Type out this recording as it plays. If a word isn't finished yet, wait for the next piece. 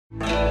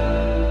Once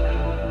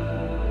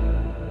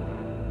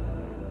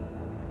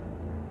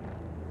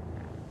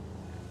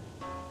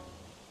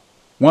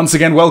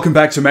again, welcome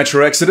back to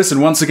Metro Exodus,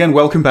 and once again,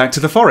 welcome back to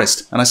the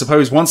forest. And I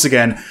suppose, once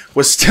again,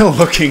 we're still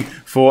looking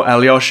for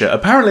Alyosha.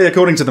 Apparently,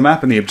 according to the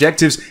map and the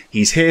objectives,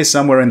 he's here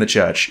somewhere in the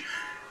church.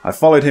 I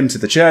followed him to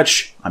the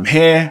church. I'm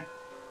here.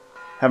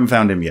 Haven't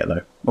found him yet,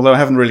 though. Although I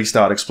haven't really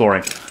started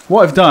exploring.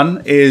 What I've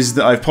done is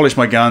that I've polished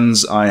my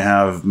guns, I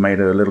have made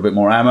a little bit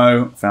more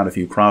ammo, found a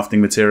few crafting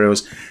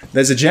materials.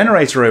 There's a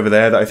generator over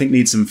there that I think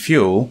needs some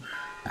fuel.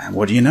 And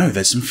what do you know,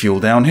 there's some fuel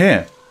down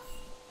here.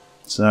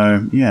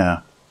 So,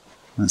 yeah.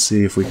 Let's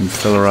see if we can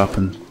fill her up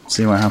and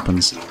see what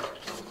happens.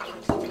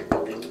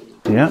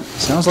 Yeah,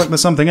 sounds like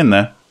there's something in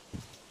there.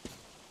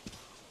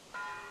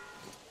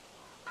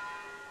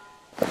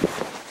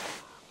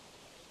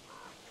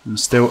 I'm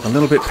still a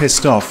little bit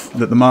pissed off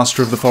that the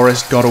Master of the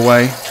Forest got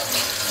away.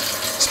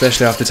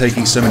 Especially after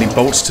taking so many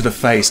bolts to the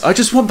face. I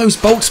just want those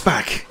bolts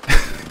back!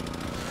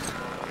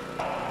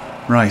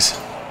 Right.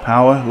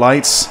 Power,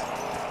 lights.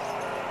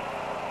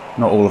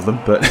 Not all of them,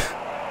 but...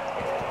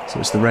 So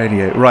it's the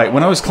radio. Right,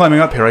 when I was climbing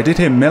up here, I did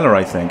hear Miller,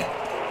 I think.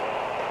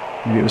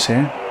 Maybe it was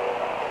here?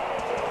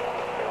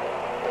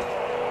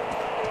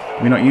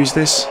 Have we not used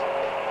this?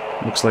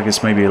 Looks like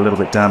it's maybe a little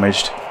bit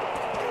damaged.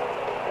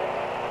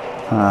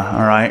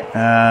 Alright.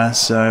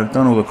 So I've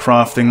done all the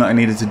crafting that I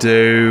needed to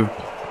do.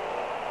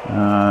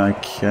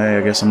 Okay,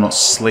 I guess I'm not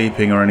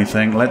sleeping or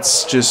anything.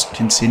 Let's just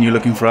continue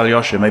looking for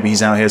Alyosha. Maybe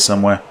he's out here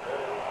somewhere.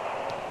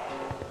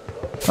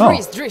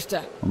 Freeze,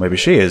 Drifter. Well, maybe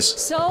she is.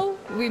 So,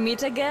 we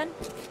meet again?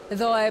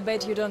 Though I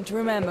bet you don't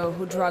remember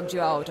who dragged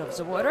you out of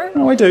the water.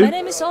 Oh, I do. My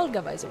name is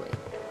Olga, by the way.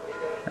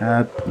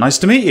 Nice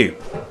to meet you.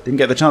 Didn't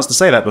get the chance to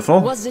say that before.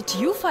 Was it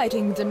you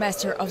fighting the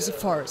Master of the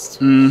Forest?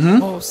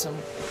 Mm-hmm. Awesome.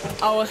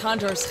 Our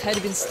hunters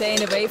had been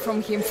staying away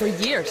from him for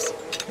years.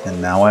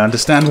 And now I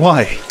understand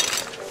why.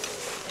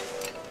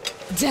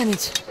 Damn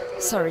it.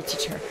 Sorry,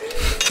 teacher.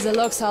 The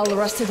logs all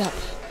rusted up.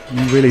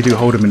 You really do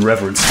hold him in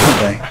reverence, don't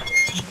they?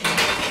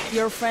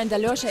 Your friend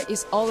Alyosha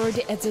is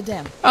already at the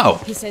dam. Oh.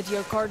 He said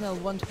your colonel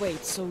won't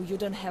wait, so you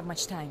don't have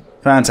much time.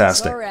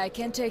 Fantastic. Sorry, I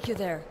can't take you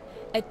there.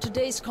 At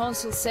today's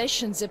council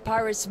session, the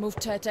pirates moved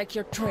to attack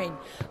your train,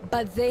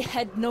 but they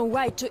had no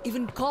right to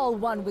even call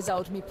one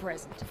without me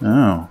present.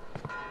 Oh.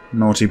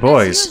 Naughty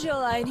boys. As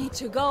usual, I need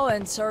to go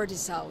and sort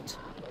this out.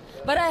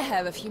 But I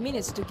have a few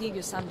minutes to give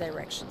you some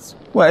directions.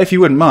 Well, if you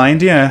wouldn't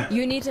mind, yeah.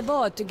 You need a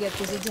boat to get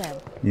to the dam.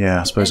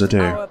 Yeah, I suppose I do.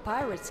 Our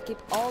pirates keep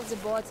all the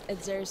boats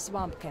at their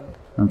swamp camp.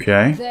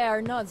 Okay. They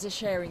are not the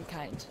sharing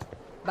kind,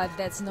 but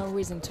that's no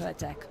reason to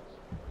attack.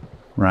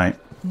 Right.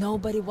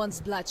 Nobody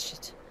wants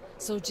bloodshed,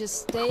 so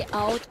just stay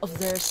out of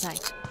their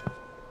sight.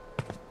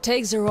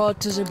 Take the road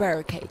to the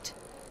barricade.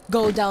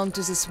 Go down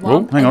to the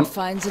swamp and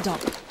find the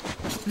dock.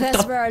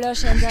 That's where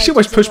Alyosha and I She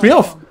always pushed me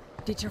off.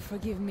 Teacher,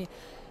 forgive me.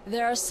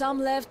 There are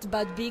some left,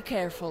 but be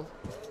careful.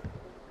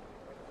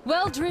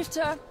 Well,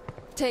 Drifter,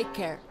 take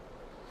care.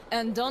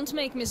 And don't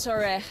make me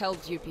sorry I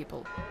helped you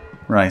people.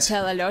 Right.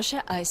 Tell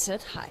Alyosha I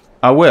said hi.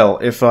 I will,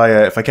 if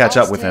I catch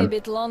up with him. I'll stay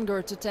a bit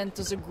longer to tend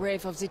to the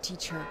grave of the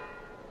teacher.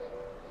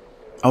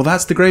 Oh,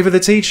 that's the grave of the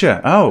teacher.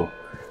 Oh.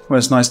 Well,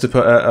 it's nice to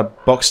put a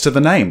box to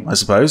the name, I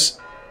suppose.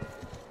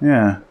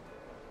 Yeah.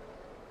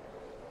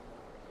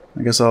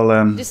 I guess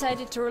I'll,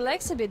 Decided to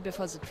relax a bit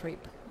before the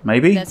trip.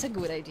 Maybe? That's a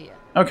good idea.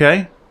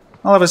 Okay.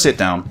 I'll have a sit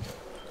down.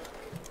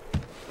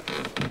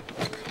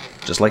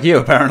 Just like you,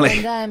 apparently.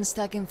 And I'm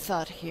stuck in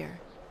thought here.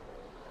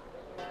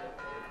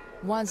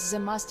 Once the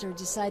master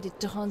decided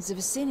to haunt the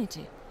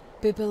vicinity,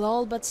 people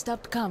all but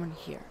stopped coming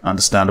here.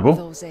 Understandable.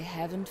 Though they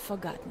haven't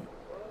forgotten.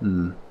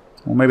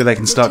 Well, maybe they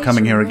can start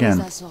coming here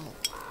again. Us all,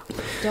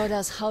 taught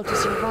us how to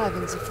survive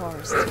in the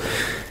forest.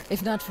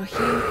 If not for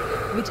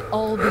him, we'd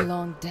all be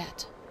long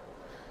dead.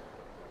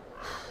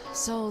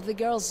 So the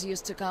girls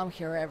used to come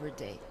here every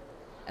day.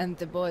 And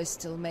the boys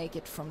still make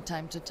it from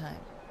time to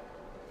time.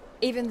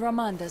 Even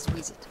Roman does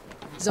visit,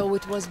 though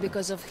it was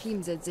because of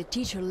him that the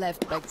teacher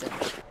left back then.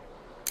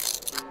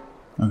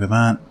 Look at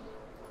that.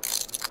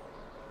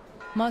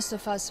 Most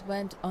of us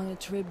went on a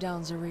trip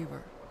down the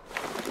river.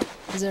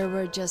 There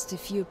were just a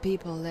few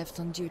people left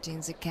on duty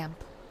in the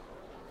camp.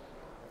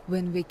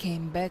 When we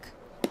came back,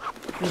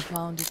 we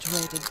found it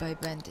raided by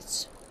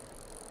bandits.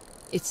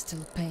 It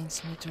still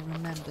pains me to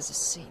remember the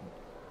scene.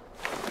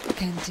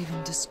 Can't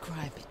even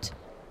describe it.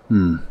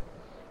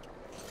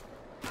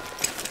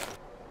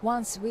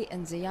 Once we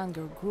and the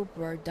younger group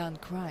were done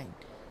crying,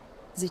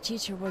 the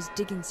teacher was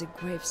digging the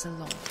graves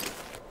alone.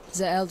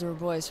 The elder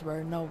boys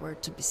were nowhere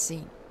to be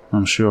seen.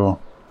 I'm sure.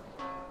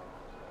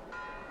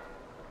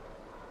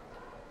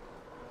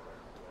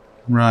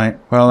 Right,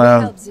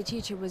 well, helped the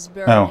teacher was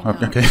burning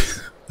okay.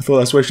 I thought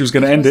that's where she was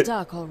going to end it. It was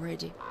dark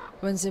already,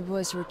 when the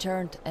boys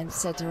returned and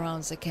sat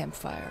around the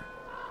campfire.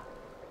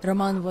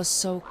 Roman was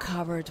so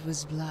covered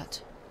with blood.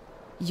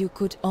 You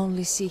could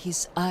only see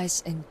his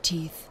eyes and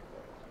teeth.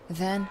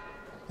 Then,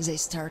 they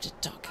started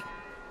talking.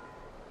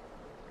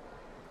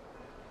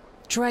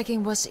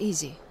 Tracking was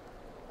easy.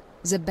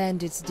 The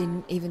bandits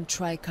didn't even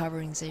try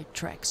covering their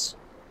tracks.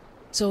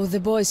 So the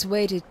boys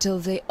waited till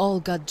they all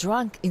got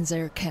drunk in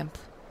their camp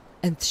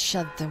and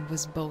shot them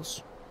with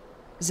bows.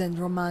 Then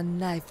Roman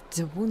knifed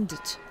the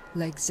wounded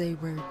like they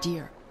were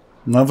deer.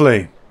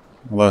 Lovely.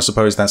 Well, I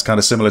suppose that's kind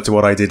of similar to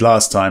what I did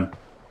last time.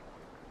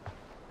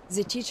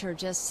 The teacher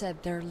just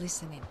sat there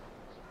listening.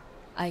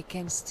 I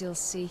can still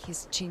see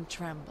his chin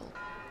tremble.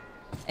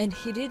 And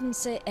he didn't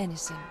say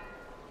anything.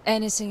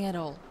 Anything at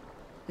all.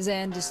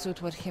 They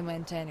understood what he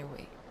meant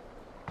anyway.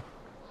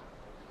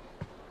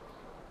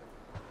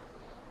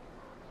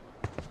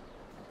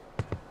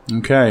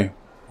 Okay.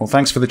 Well,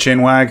 thanks for the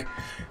chin wag.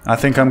 I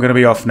think I'm going to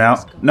be off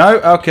now. No?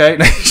 Okay.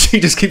 She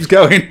just keeps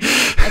going. At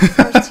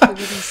first he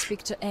wouldn't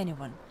speak to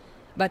anyone.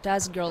 But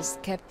us girls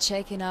kept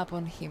checking up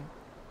on him.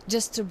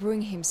 Just to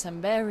bring him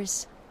some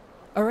berries.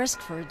 Or ask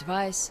for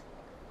advice.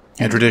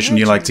 A tradition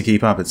you like to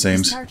keep up, it He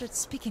seems. started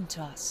speaking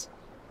to us.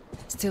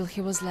 Still, he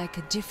was like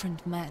a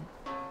different man.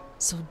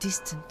 So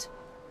distant.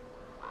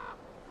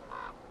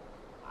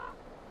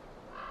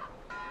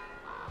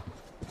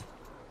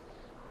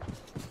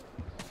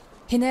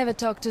 He never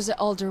talked to the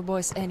older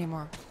boys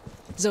anymore,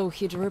 though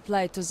he'd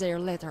reply to their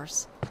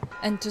letters.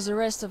 And to the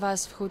rest of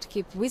us who'd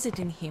keep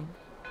visiting him,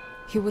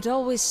 he would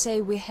always say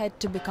we had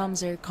to become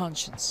their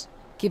conscience,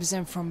 keep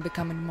them from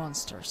becoming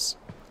monsters.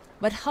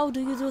 But how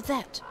do you do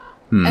that?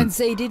 And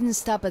they didn't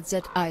stop at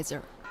that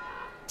either.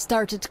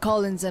 Started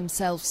calling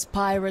themselves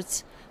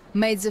pirates,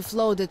 made the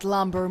floated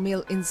lumber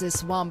mill in the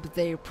swamp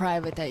their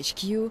private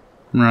HQ.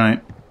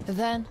 Right.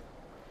 Then,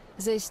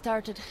 they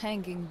started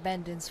hanging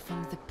bandits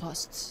from the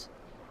posts,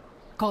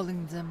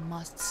 calling them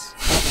musts.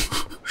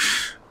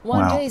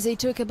 One Wow. day they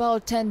took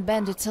about 10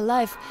 bandits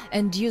alive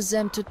and used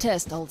them to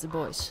test all the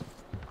boys.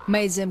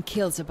 Made them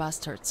kill the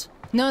bastards.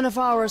 None of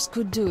ours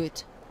could do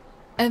it.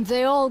 And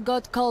they all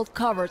got called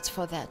cowards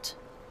for that.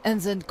 And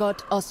then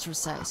got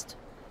ostracized.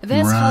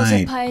 That's how the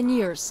Right.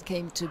 pioneers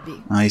came to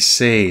be. I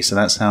see. So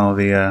that's how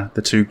the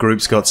two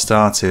groups got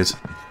started.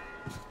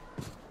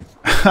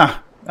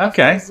 Ha!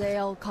 Okay. They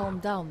all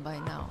calmed down by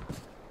now.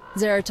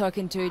 They're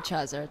talking to each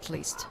other at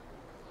least.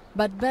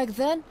 But back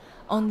then,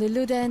 only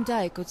Luda and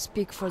I could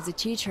speak for the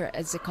teacher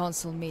at the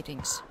council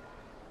meetings.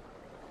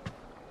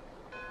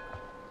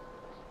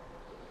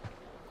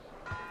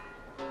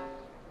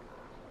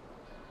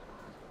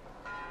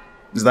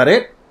 Is that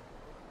it?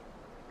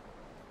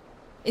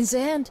 In the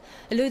end,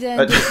 Luda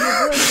and the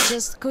few boys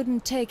just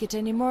couldn't take it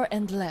anymore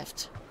and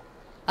left.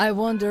 I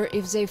wonder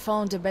if they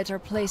found a better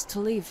place to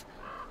live.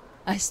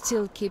 I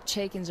still keep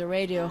checking the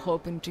radio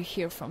hoping to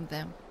hear from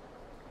them.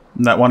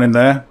 That one in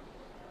there?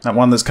 That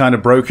one that's kind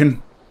of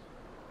broken?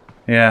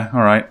 Yeah,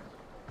 alright.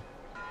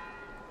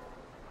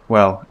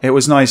 Well, it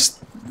was nice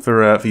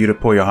for you to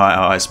pour your heart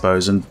out, I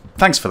suppose, and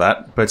thanks for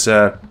that, but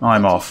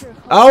I'm off.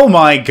 Oh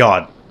my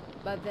god!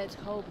 But that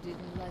hope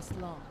didn't last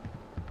long.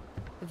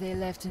 They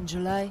left in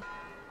July,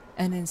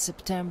 and in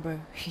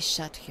September he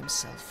shot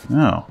himself.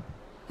 Oh.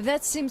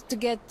 That seemed to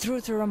get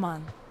through to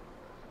Roman.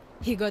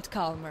 He got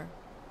calmer.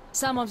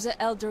 Some of the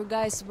elder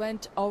guys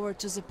went over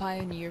to the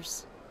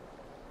pioneers.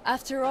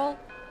 After all,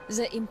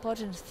 the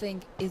important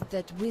thing is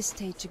that we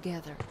stay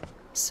together.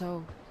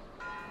 So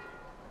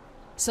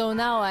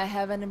now I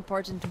have an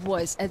important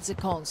voice at the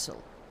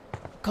council.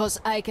 'Cause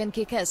I can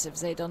kick ass if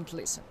they don't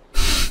listen.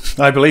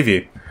 I believe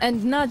you.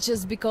 And not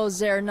just because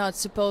they're not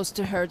supposed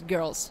to hurt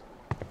girls.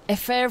 A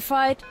fair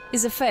fight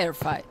is a fair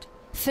fight.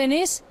 Thing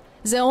is,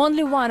 the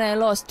only one I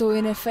lost to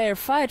in a fair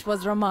fight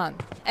was Roman.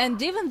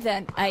 And even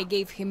then, I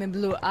gave him a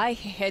blue eye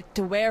he had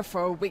to wear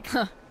for a week.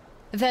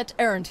 That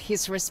earned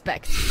his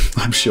respect.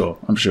 I'm sure.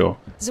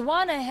 The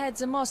one I had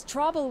the most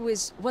trouble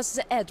with was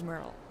the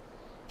Admiral.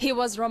 He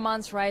was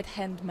Roman's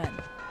right-hand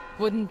man.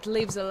 Wouldn't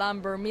leave the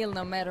lumber mill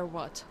no matter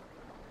what.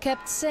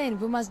 Kept saying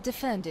we must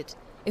defend it,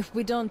 if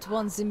we don't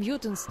want the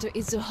mutants to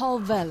eat the whole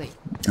valley.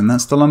 And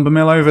that's the lumber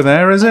mill over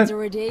there, is But it? the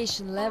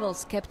radiation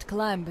levels kept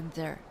climbing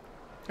there.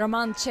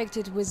 Roman checked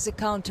it with the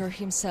counter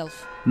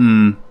himself.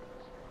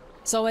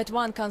 So at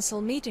one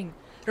council meeting,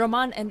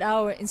 Roman and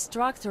our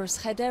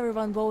instructors had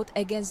everyone vote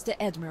against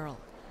the Admiral.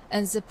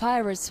 And the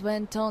pirates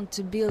went on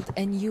to build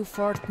a new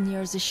fort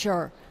near the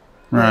shore.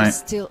 Where Right. it's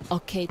still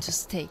okay to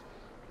stay.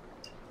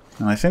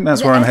 And I think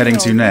that's The where I'm heading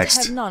to Admiral would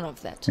next. have none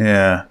of that.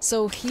 Yeah.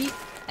 So he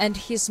and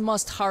his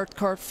most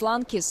hardcore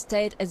flunkies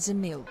stayed at the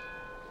mill.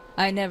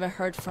 I never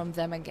heard from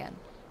them again.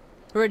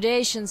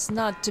 Radiation's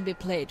not to be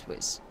played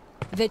with.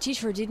 The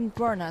teacher didn't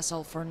warn us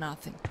all for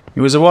nothing. He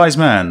was a wise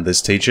man,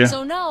 this teacher.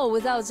 So now,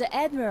 without the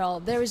Admiral,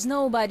 there is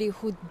nobody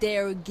who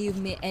dare give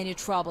me any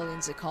trouble in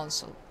the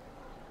council.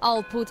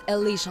 I'll put a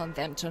leash on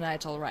them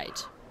tonight,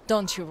 alright.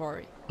 Don't you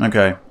worry.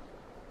 Okay.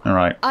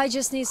 Alright. I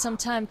just need some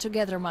time to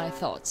gather my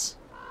thoughts.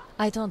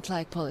 I don't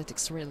like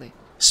politics, really.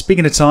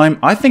 Speaking of time,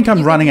 I think I'm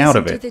You running can out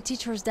of listen it. to the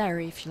teacher's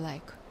diary if you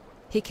like.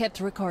 He kept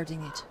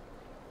recording it.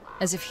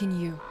 As if he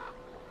knew.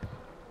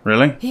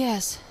 Really?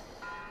 Yes.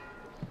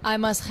 I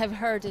must have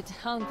heard it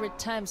 100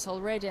 times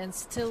already and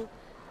still...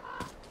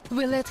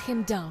 We let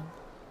him down.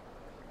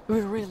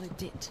 We really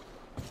did.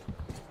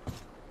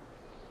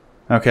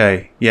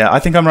 Okay. Yeah, I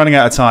think I'm running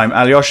out of time.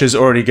 Alyosha's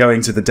already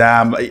going to the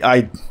dam.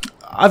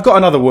 I've got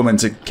another woman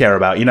to care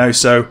about, you know,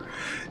 so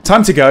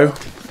time to go.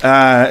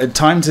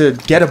 Time to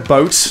get a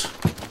boat.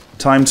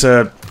 Time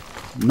to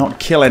not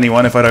kill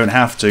anyone if I don't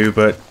have to,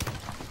 but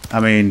I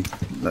mean,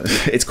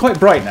 it's quite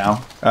bright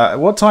now.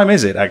 What time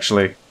is it,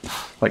 actually?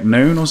 Like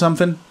noon or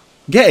something?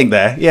 Getting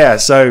there, yeah,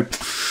 so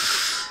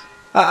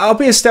I'll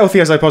be as stealthy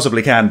as I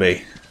possibly can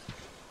be.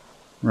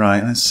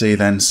 Right, let's see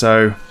then,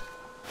 so...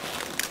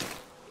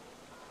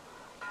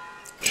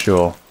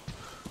 Sure.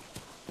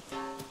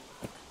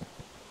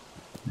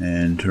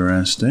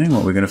 Interesting,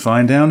 what are we going to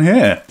find down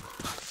here?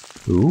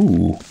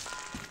 Ooh.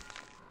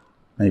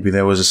 Maybe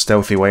there was a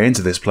stealthy way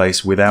into this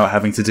place without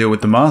having to deal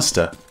with the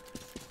master.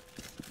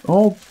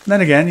 Or,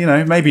 then again, you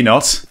know, maybe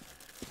not.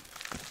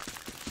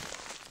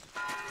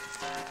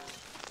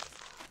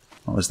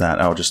 What was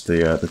that? Oh, just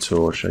the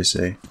torch, I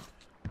see.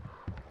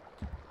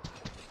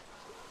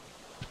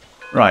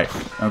 Right,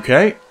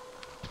 okay.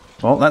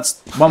 Well,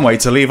 that's one way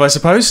to leave, I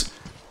suppose.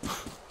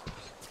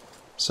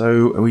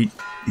 So, are we...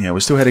 Yeah, we're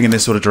still heading in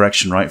this sort of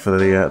direction, right, for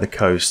the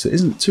coast. It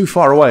isn't too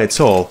far away at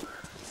all.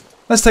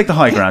 Let's take the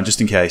high ground,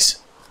 just in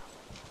case.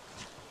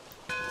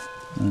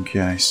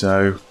 Okay,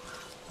 so...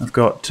 I've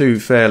got two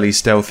fairly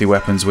stealthy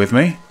weapons with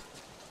me.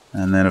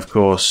 And then, of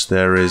course,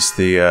 there is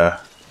the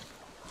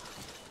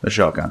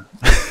shotgun.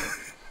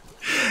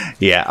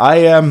 Yeah,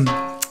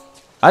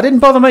 I didn't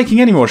bother making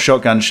any more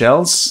shotgun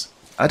shells.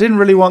 I didn't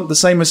really want the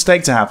same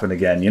mistake to happen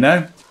again, you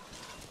know?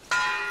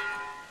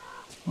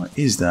 What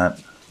is that?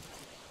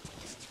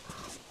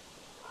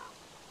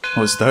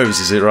 Oh, it's those,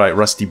 is it? Right,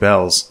 rusty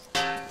bells.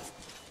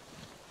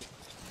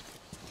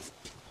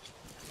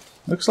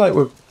 Looks like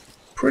we're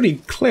pretty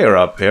clear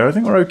up here. I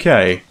think we're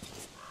okay.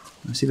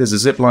 I see there's a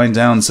zip line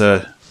down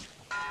to...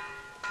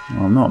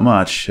 Well, not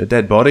much. A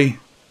dead body.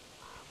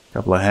 A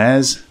couple of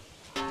hairs.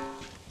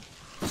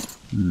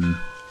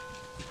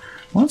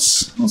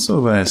 What's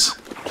all this?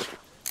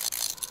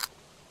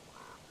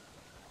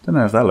 Don't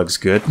know if that looks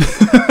good.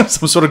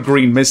 Some sort of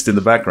green mist in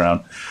the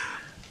background.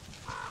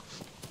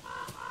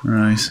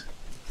 Right.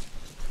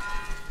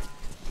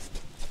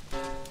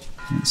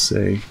 Let's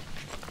see.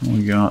 What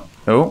we got?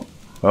 Oh,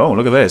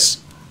 look at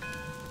this.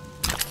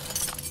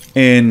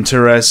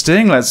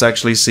 Interesting. Let's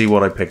actually see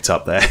what I picked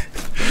up there.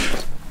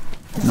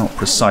 Not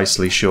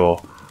precisely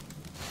sure.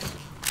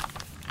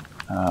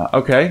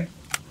 Okay.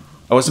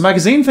 Oh, it's a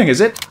magazine thing, is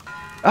it?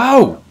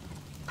 Oh!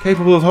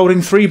 Capable of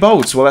holding 3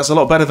 bolts. Well, that's a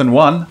lot better than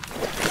 1.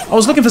 I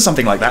was looking for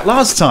something like that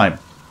last time.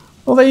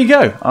 Well, there you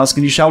go. Ask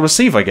and you shall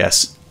receive, I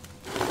guess.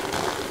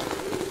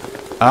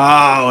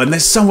 Oh, and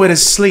there's somewhere to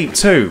sleep,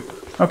 too.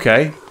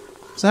 Okay.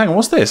 So hang on,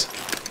 what's this?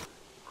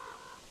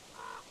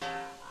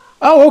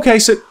 Oh, okay,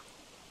 so...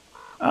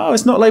 Oh,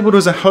 it's not labelled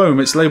as a home,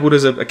 it's labelled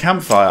as a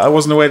campfire. I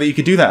wasn't aware that you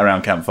could do that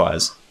around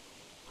campfires.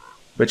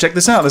 But check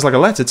this out, there's like a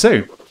letter,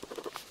 too.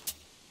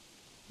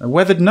 A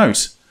weathered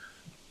note.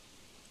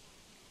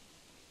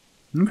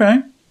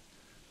 Okay.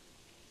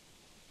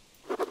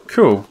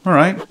 Cool,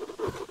 alright.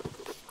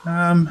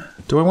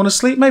 Do I want to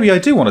sleep? Maybe I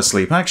do want to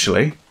sleep,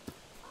 actually.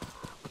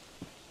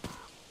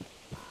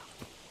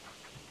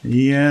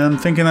 Yeah, I'm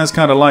thinking that's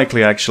kind of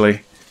likely,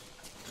 actually.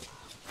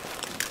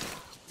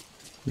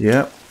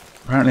 Yep.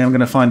 Apparently I'm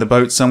going to find the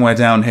boat somewhere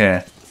down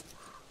here.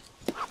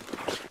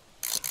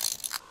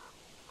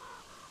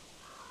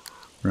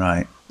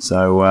 Right,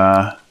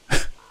 so,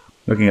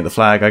 looking at the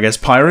flag, I guess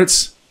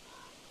pirates?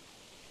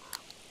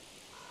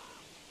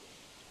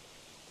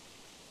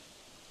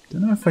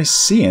 Don't know if I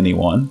see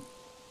anyone.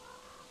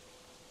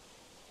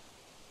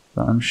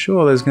 But I'm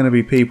sure there's going to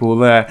be people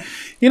there.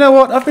 You know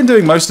what? I've been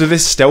doing most of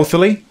this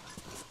stealthily.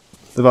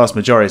 The vast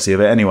majority of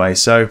it anyway,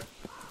 so...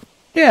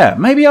 Yeah,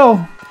 maybe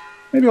I'll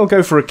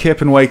go for a kip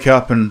and wake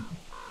up and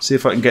see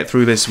if I can get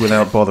through this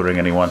without bothering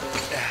anyone.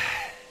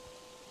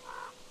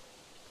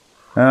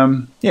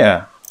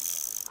 Yeah.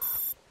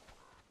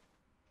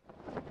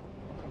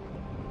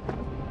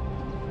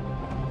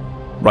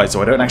 Right,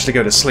 so I don't actually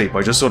go to sleep,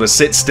 I just sort of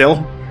sit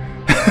still.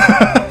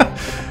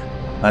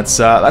 That's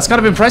kind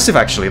of impressive,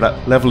 actually,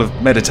 that level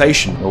of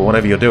meditation, or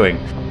whatever you're doing.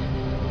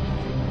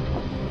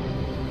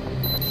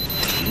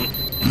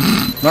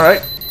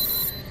 Alright.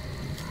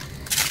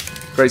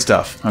 Great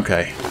stuff.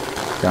 Okay.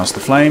 Douse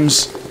the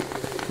flames.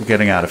 We're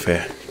getting out of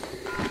here.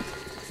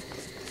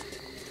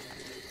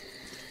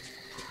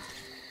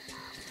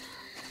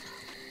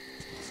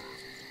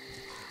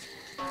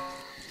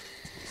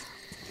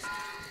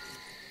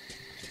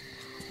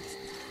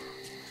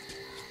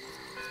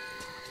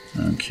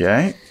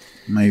 Okay.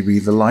 Maybe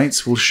the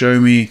lights will show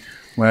me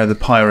where the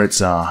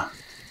pirates are.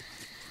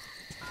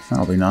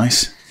 That'll be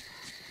nice.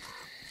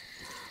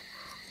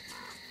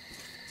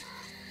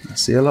 I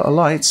see a lot of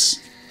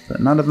lights, but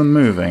none of them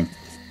moving.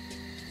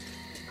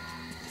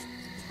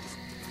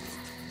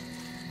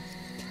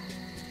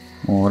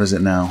 Or what is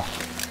it now?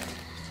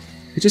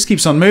 It just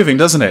keeps on moving,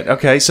 doesn't it?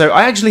 Okay, so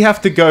I actually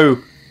have to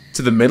go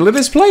to the middle of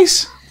this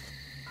place?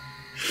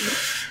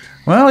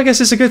 Well, I guess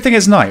it's a good thing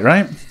it's night,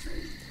 right?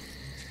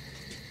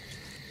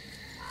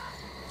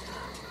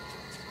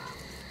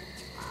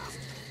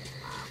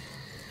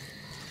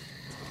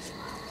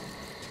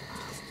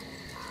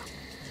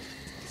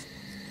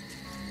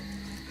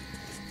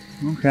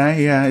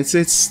 Okay, yeah,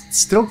 it's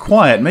still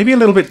quiet. Maybe a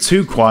little bit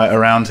too quiet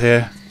around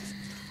here.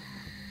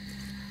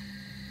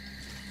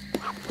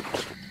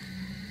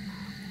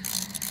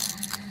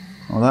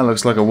 Well, that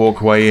looks like a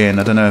walkway in.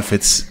 I don't know if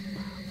it's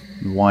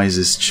the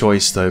wisest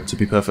choice, though, to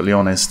be perfectly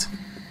honest.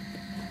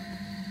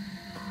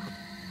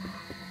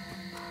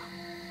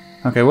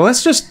 Okay, well,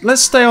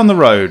 let's stay on the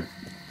road.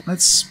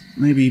 Let's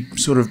maybe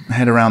sort of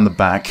head around the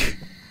back.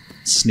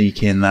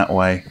 Sneak in that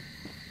way.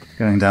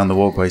 Going down the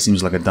walkway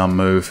seems like a dumb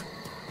move.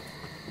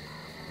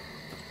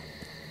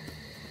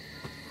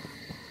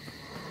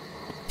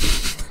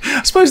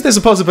 I suppose there's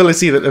a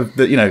possibility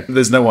that you know,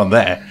 there's no one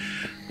there.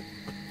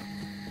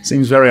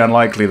 Seems very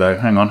unlikely, though.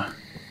 Hang on.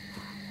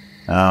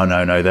 Oh,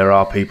 no, there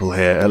are people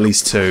here. At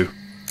least two.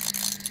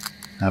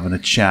 Having a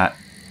chat.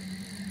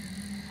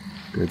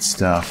 Good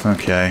stuff.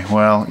 Okay,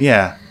 well,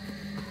 yeah.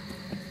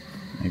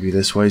 Maybe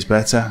this way's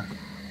better.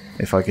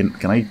 If I can...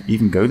 Can I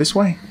even go this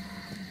way?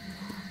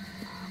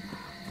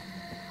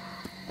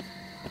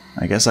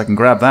 I guess I can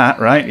grab that,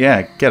 right?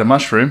 Yeah, get a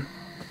mushroom.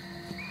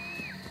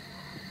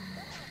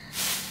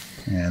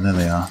 Yeah, there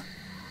they are.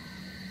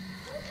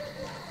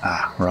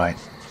 Ah, right.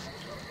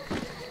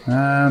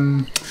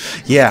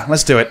 Yeah,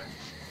 let's do it.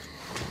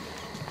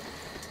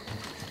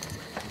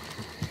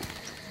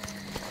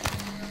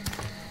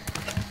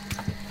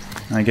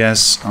 I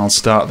guess I'll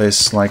start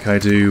this like I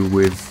do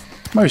with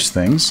most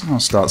things. I'll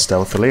start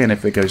stealthily, and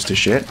if it goes to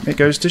shit, it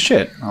goes to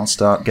shit. I'll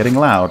start getting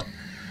loud.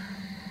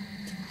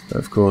 But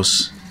of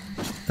course,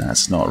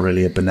 that's not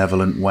really a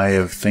benevolent way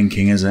of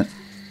thinking, is it?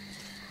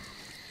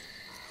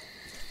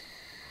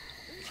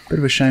 Bit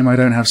of a shame I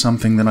don't have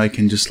something that I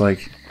can just,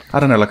 like, I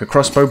don't know, like a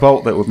crossbow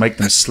bolt that would make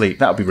them sleep.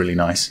 That would be really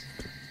nice.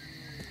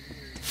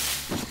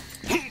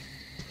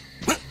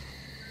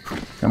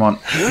 Come on.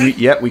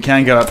 Yep, we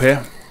can get up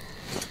here.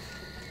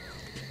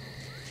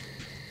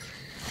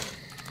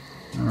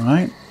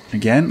 Alright.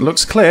 Again,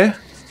 looks clear.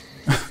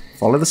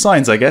 Follow the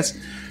signs, I guess.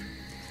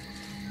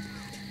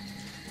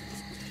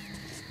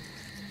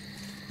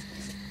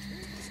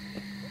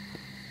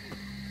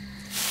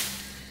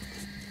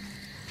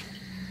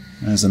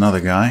 There's another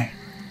guy.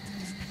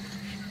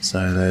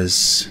 So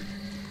there's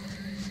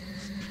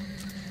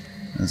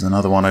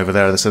another one over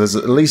there. So there's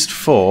at least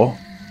 4.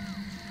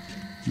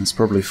 There's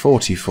probably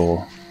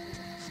 44.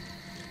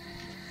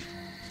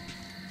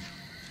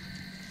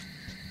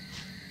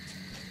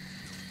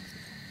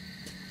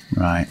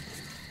 Right.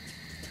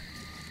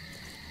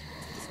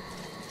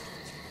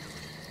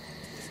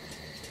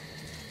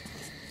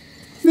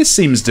 This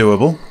seems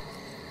doable.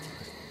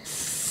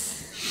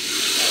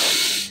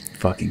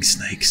 Fucking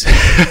snakes.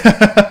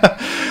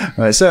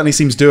 Well, it certainly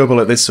seems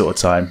doable at this sort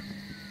of time.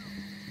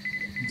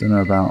 Don't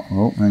know about...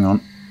 Oh, hang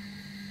on.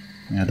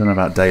 Yeah, I don't know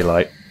about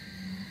daylight.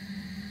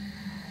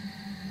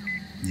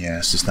 Yeah,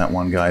 it's just that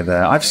one guy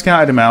there. I've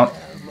scouted him out.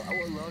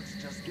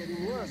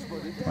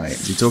 Wait,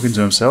 is he talking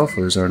to himself,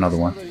 or is there another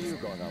one?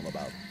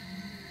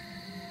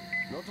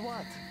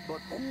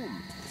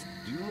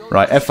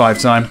 Right,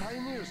 F5 time.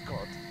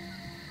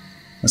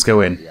 Let's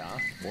go in. Yeah,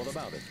 what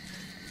about it?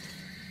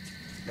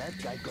 That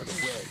guy got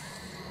away,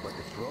 but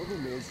the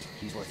problem is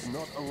he was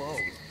not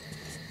alone.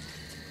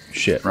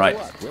 Shit, right.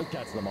 So what? We'll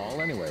catch them all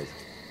anyways.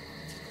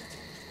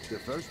 The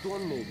first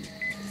one maybe.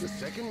 The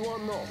second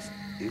one no.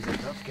 Is a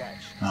tough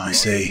catch. Oh, I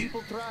see.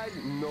 People tried,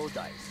 no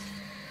dice.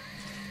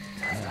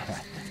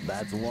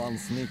 That's one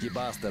sneaky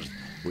bastard,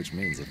 which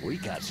means if we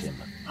catch him.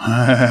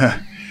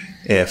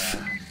 If.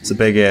 It's a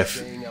big if.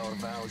 Saying our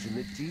vows in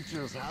the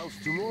teacher's house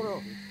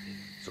tomorrow.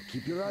 So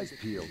keep your eyes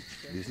peeled.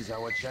 This is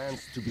our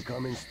chance to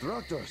become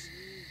instructors.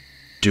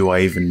 Do I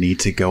even need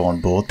to go on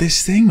board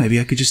this thing? Maybe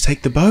I could just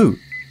take the boat.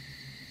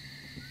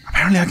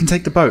 Apparently I can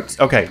take the boat.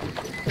 Okay.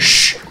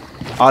 Shh.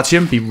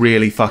 Artyom, be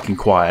really fucking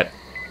quiet.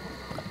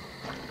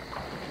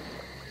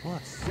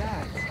 What's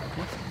that?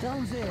 What's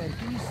down there?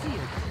 Can you see it?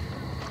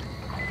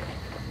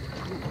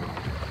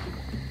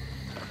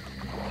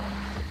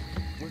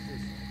 What's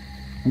this?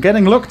 I'm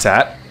getting looked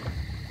at.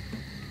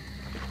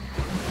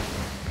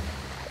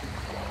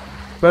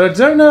 But I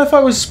don't know if I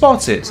was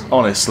spotted,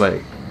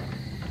 honestly.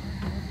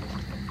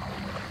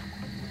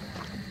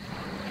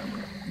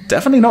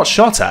 Definitely not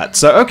shot at,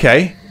 so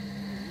okay.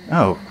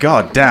 Oh,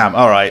 god damn.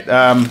 Alright,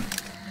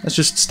 let's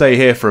just stay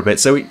here for a bit.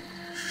 So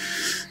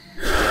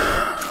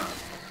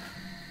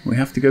we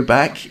have to go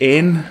back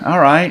in.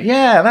 Alright,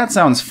 yeah, that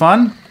sounds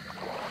fun.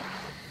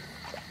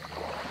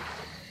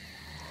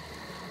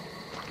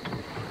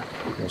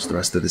 Of course, the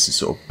rest of this is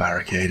sort of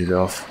barricaded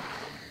off.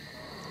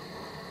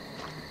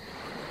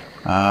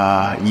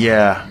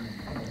 Yeah.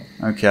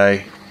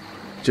 Okay.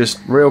 Just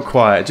real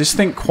quiet. Just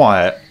think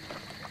quiet.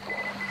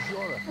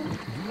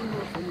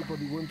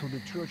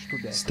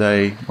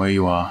 Stay where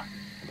you are. I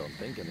don't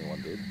think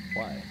anyone did.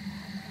 Why?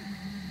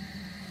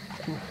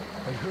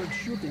 I heard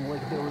shooting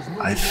like there was no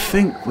I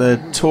think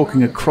they're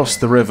talking across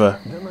the river.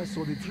 Then I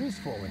saw the trees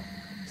falling.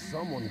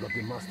 Someone got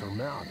the master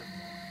mad.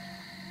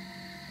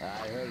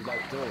 I heard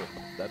that too.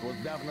 That was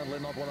definitely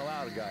not one of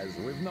our guys.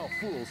 We've no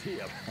fools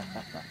here.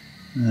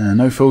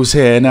 No fools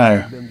here,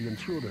 no. Then the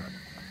intruder.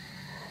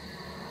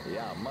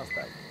 Yeah, must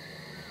have.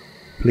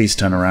 Please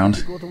turn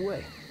around. Got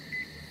away.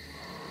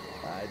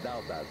 I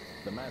doubt that.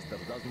 The master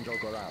doesn't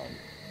joke around.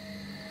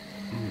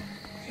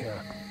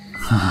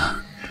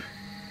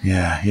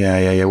 Yeah.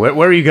 Yeah.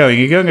 Where are you going?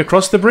 Are you going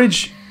across the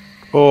bridge?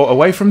 Or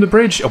away from the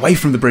bridge? Away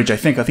from the bridge, I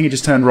think. I think you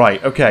just turned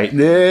right. Okay,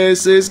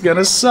 this is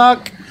gonna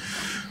suck.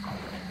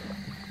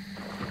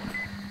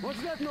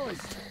 What's that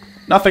noise?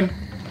 Nothing.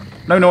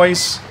 No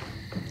noise.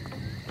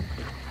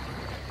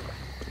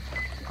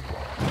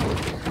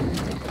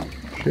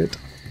 Shit.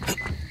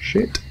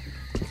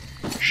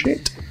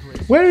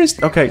 Where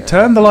is... Okay,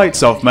 turn the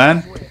lights off,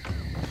 man.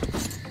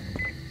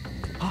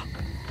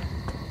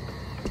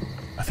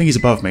 I think he's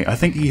above me. I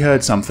think he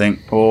heard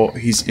something, or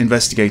he's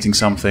investigating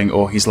something,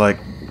 or he's like,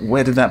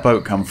 where did that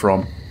boat come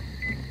from?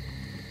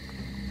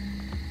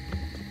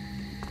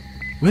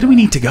 Where do we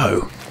need to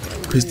go?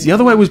 Because the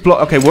other way was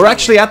blocked. Okay, we're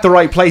actually at the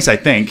right place, I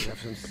think. Have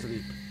some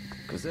sleep.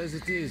 Because as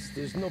it is,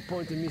 there's no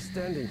point in me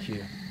standing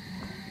here.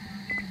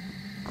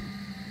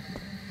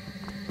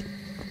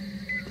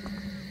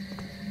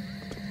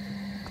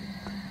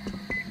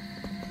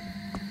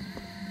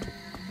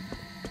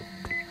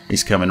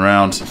 He's coming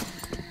round.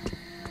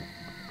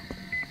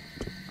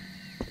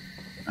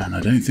 And I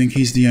don't think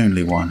he's the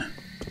only one.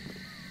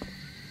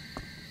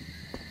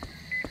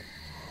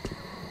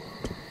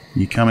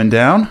 You coming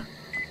down?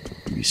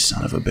 You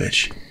son of a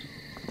bitch.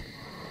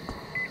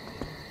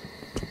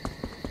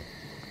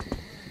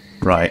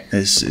 Right,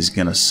 this is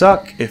gonna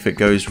suck if it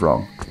goes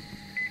wrong.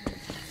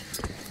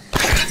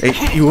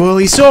 Well,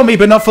 he saw me,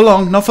 but not for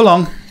long, not for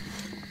long.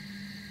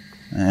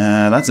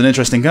 That's an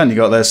interesting gun you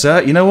got there,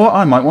 sir. You know what?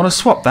 I might want to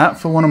swap that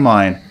for one of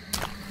mine.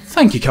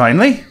 Thank you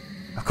kindly.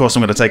 Of course,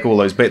 I'm going to take all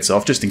those bits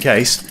off, just in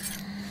case.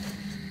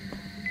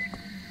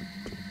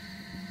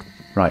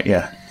 Right,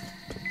 yeah.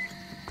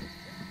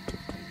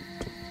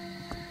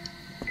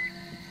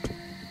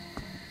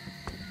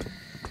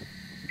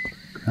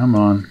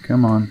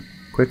 Come on.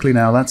 Quickly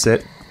now, that's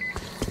it.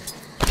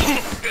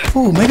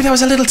 Oh, maybe that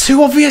was a little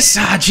too obvious.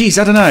 Ah, jeez,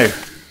 I don't know.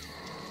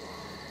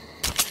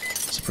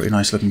 It's a pretty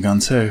nice looking gun,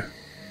 too.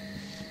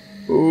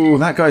 Ooh,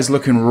 that guy's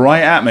looking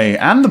right at me.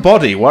 And the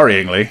body,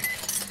 worryingly.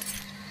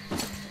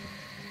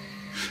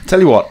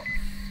 Tell you what.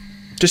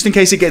 Just in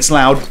case it gets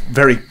loud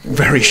very,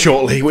 very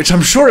shortly, which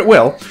I'm sure it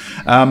will,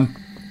 I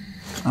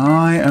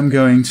am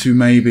going to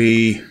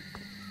maybe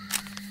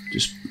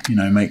just, you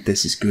know, make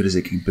this as good as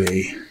it can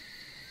be.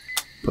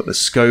 Put the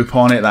scope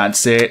on it,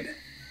 that's it.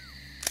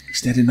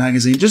 Extended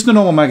magazine. Just the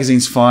normal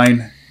magazine's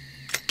fine.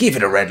 Give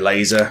it a red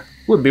laser.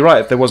 Wouldn't be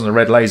right if there wasn't a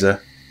red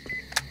laser.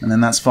 And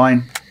then that's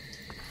fine.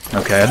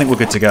 Okay, I think we're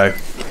good to go.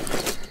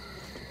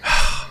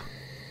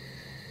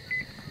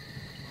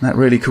 That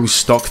really cool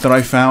stock that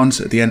I found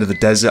at the end of the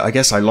desert. I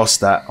guess I lost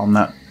that on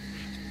that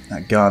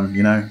gun,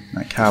 you know?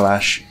 That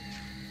Kalash.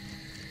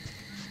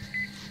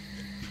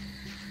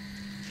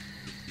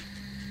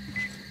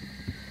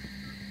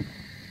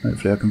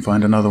 Hopefully I can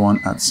find another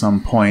one at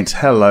some point.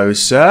 Hello,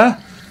 sir.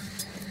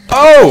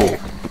 Oh!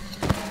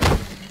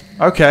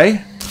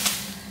 Okay.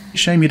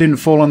 Shame you didn't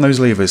fall on those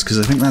levers, because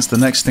I think that's the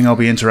next thing I'll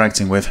be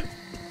interacting with.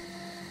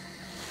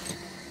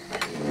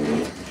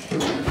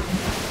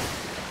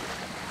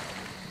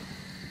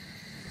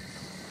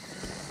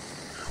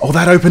 Oh,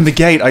 that opened the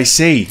gate, I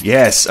see.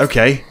 Yes,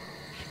 okay.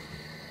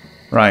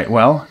 Right,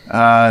 well,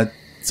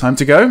 time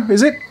to go,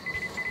 is it?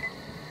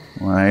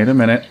 Wait a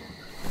minute.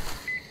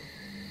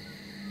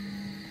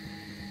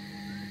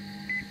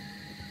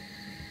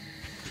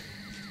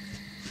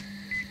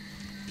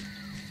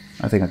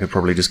 I think I could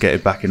probably just get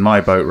it back in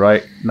my boat,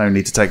 right? No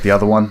need to take the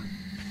other one.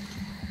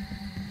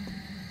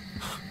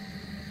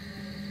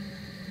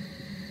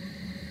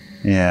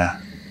 Yeah.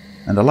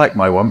 And I like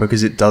my one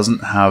because it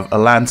doesn't have a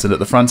lantern at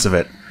the front of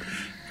it.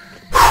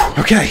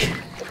 Whew, okay.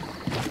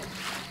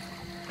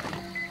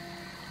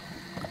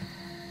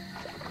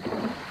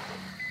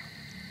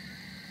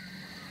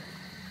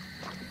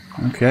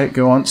 Okay,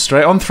 go on.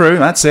 Straight on through.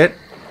 That's it.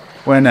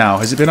 Where now?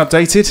 Has it been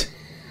updated?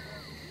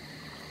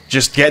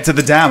 Just get to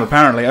the dam,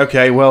 apparently.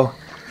 Okay, well,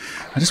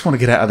 I just want to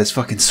get out of this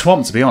fucking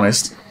swamp, to be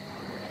honest.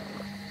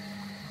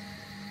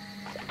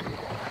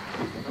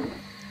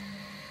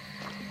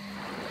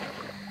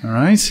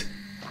 Alright.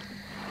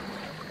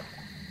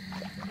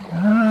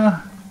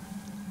 I'll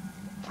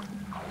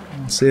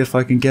see if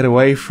I can get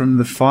away from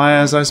the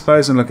fires, I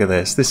suppose. And look at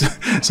this. This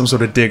is some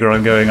sort of digger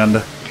I'm going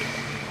under.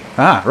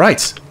 Ah,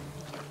 right.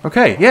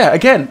 Okay, yeah,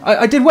 again,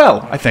 I did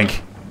well, I think.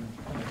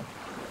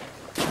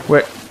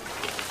 Where...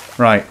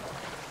 Right.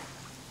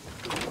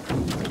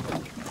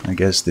 I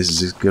guess this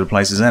is as good a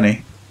place as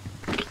any.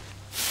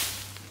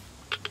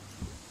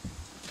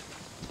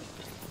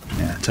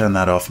 Yeah, turn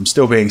that off. I'm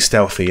still being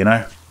stealthy, you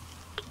know?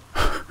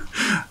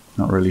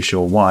 Not really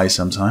sure why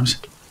sometimes.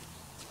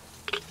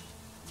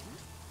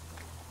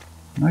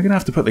 Am I going to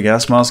have to put the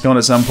gas mask on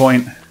at some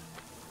point?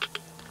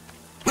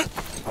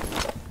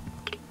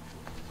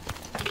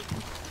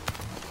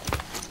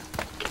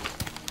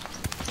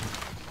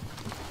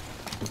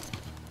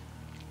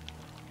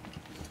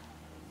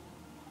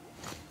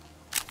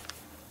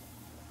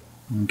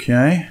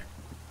 Okay.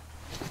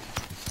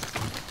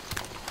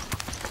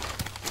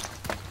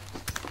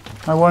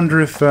 I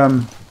wonder if,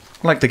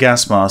 like the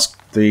gas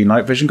mask, the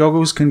night vision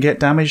goggles can get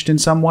damaged in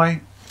some way.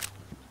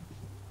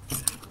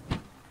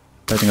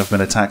 Don't think I've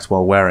been attacked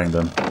while wearing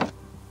them.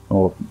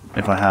 Or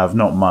if I have,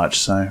 not much,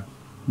 so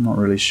I'm not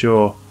really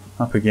sure.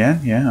 Up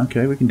again? Yeah,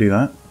 okay, we can do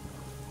that.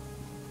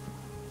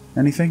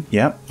 Anything?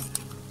 Yep.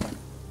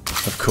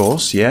 Of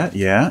course, yeah.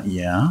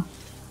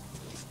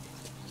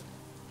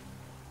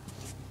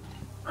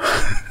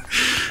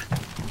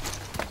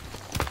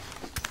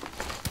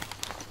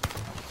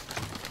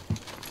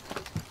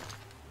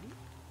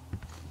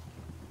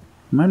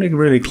 I'm only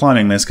really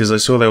climbing this because I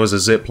saw there was a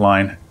zip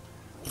line.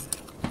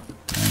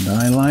 And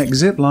I like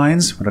zip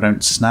lines, but I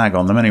don't snag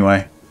on them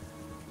anyway.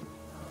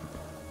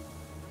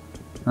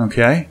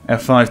 Okay,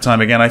 F5 time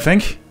again, I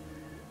think.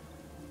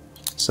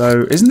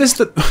 So, isn't this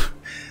the...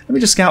 Let me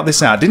just scout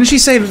this out. Didn't she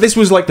say that this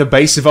was like the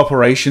base of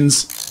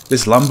operations?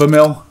 This lumber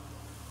mill?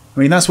 I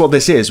mean, that's what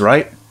this is,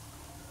 right?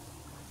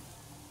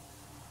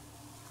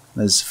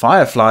 There's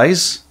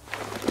fireflies.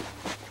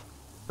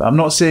 But I'm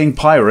not seeing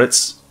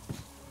pirates.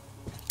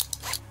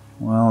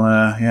 Well,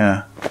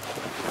 yeah.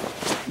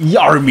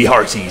 Yar me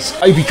hearties,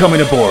 I be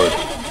coming aboard.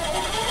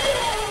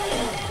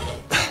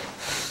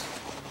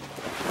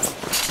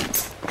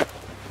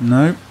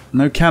 No,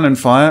 no cannon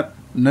fire.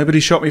 Nobody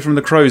shot me from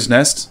the crow's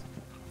nest.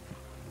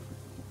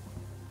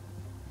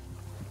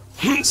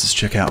 Let's just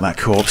check out that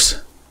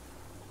corpse.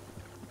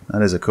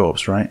 That is a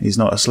corpse, right? He's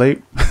not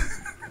asleep.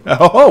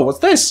 Oh, what's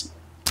this?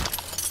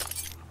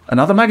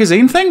 Another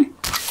magazine thing?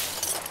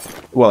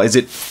 Well, is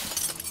it...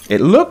 It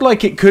looked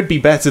like it could be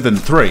better than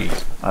 3.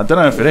 I don't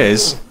know if it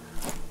is.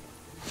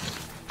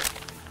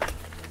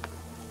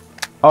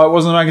 Oh, it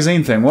wasn't a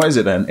magazine thing. What is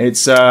it then?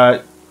 It's,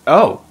 oh.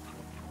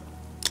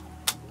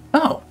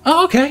 Oh,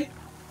 okay.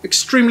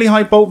 Extremely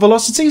high bolt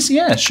velocities?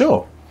 Yeah,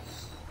 sure.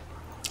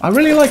 I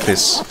really like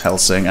this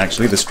Helsing,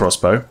 actually, this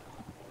crossbow.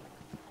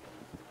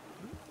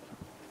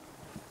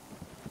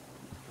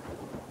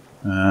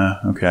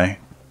 Okay.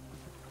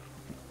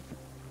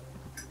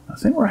 I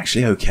think we're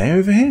actually okay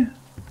over here.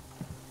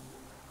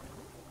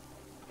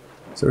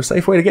 Is there a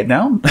safe way to get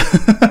down?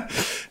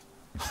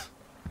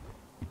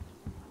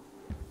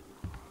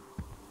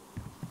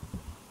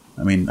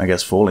 I mean, I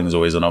guess falling is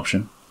always an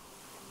option.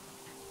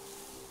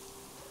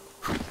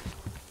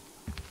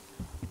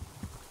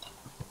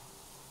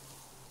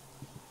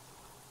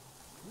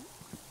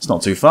 It's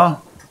not too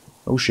far.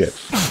 Oh shit.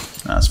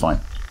 Nah, that's fine.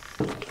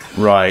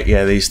 Right,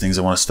 yeah, these things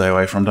I want to stay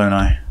away from, don't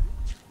I?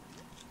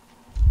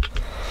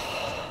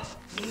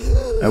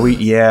 Are we?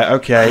 Yeah,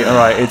 okay,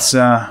 alright, it's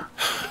time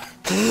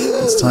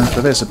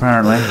for this,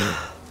 apparently.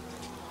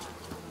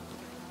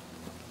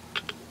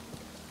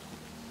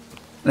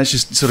 Let's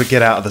just sort of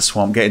get out of the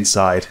swamp, get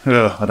inside.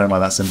 Ugh, I don't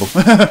like that symbol.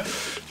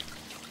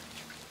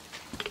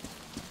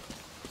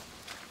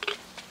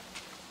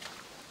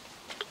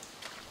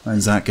 Where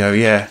does that go?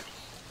 Yeah.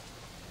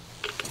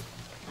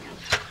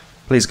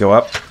 Please go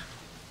up.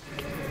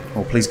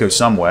 Or please go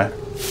somewhere.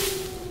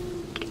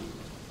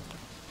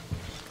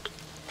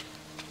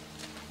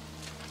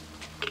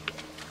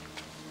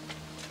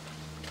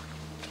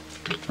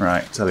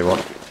 Right, tell you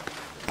what.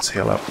 Let's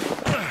heal up.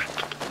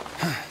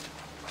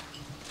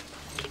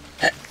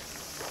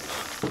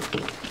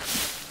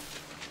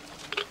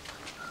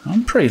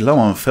 I'm pretty low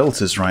on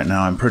filters right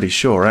now, I'm pretty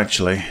sure,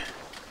 actually.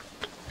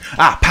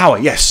 Ah, power,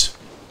 yes!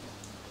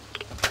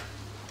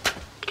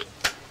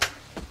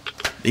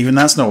 Even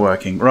that's not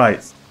working.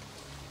 Right.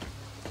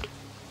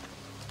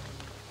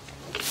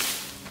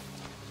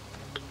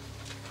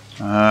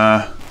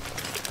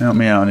 Help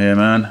me out here,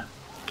 man.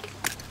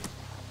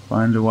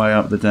 Find a way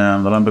up the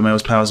dam. The lumber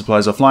mill's power supply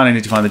is offline. I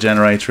need to find the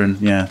generator and...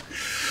 yeah.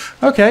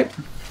 Okay.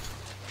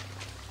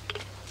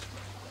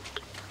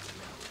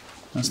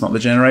 That's not the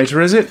generator,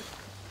 is it?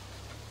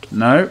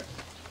 No.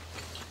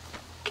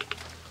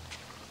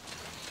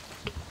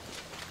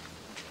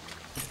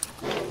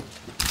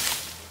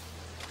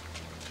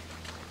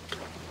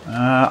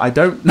 I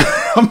don't...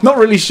 I'm not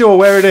really sure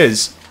where it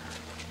is.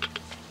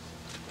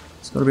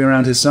 It's got to be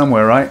around here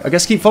somewhere, right? I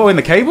guess keep following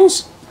the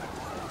cables?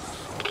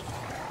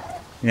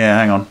 Yeah,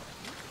 hang on.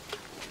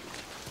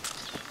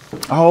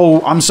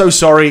 Oh, I'm so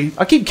sorry.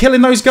 I keep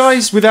killing those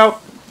guys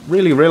without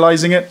really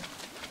realizing it.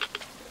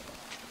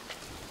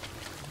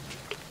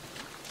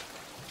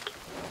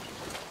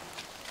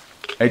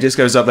 It just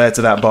goes up there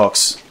to that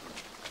box.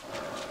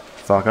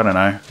 Fuck, I don't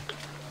know.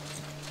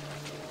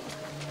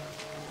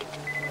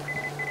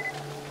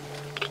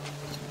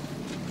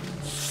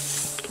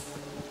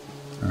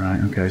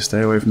 Alright, okay,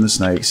 stay away from the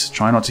snakes.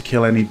 Try not to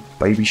kill any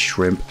baby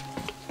shrimp.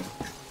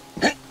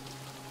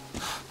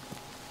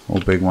 All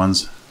big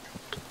ones.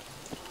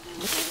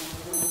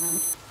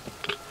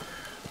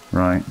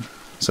 Right.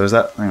 So is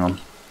that... hang on.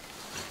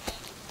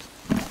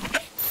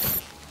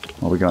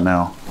 What we got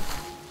now?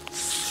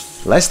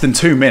 Less than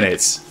 2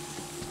 minutes.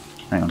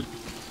 Hang on.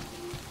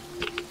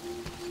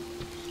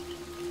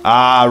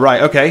 Ah,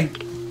 right, okay.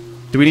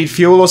 Do we need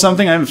fuel or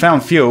something? I haven't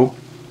found fuel.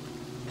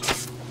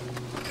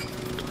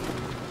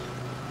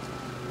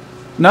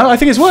 No, I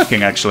think it's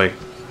working, actually.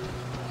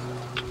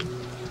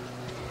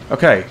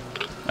 Okay.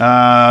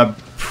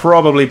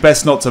 probably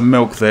best not to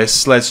milk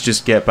this. Let's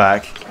just get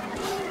back.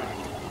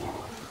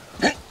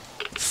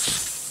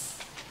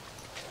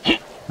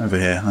 Over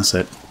here, that's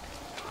it.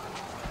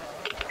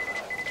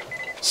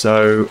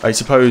 So, I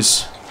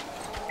suppose...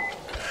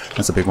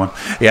 That's a big one.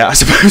 Yeah, I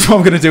suppose what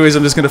I'm going to do is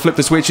I'm just going to flip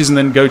the switches and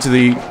then go to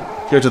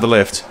the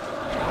lift.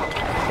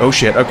 Oh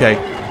shit, okay.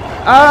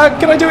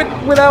 Can I do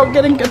it without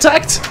getting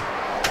attacked?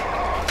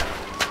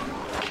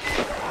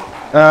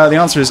 The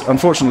answer is,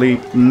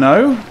 unfortunately,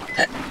 no.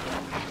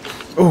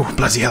 Oh,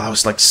 bloody hell, I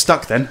was like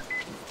stuck then.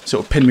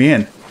 Sort of pinned me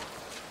in.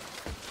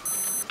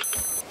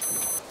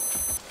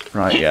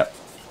 Right, yeah.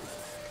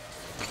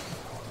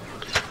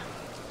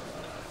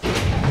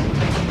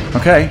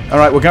 Okay,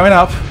 alright, we're going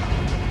up.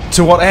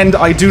 To what end,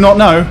 I do not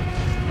know.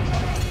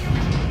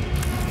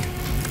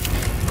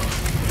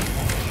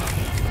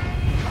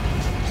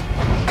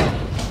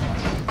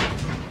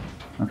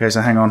 Okay, so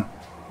hang on.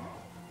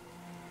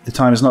 The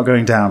time is not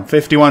going down.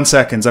 51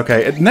 seconds,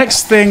 okay.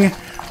 Next thing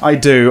I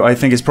do, I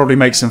think, is probably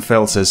make some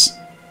filters.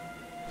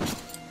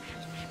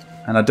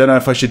 And I don't know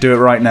if I should do it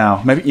right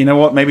now. Maybe, you know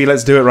what, maybe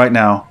let's do it right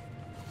now.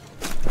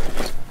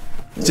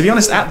 To be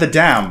honest, at the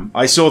dam,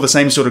 I saw the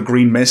same sort of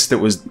green mist that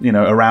was, you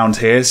know, around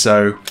here,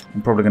 so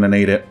I'm probably going to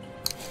need it.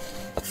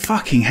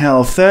 Fucking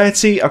hell,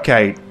 30?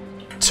 Okay,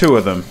 2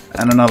 of them,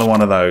 and another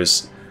one of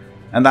those.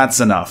 And that's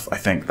enough, I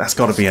think. That's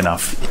got to be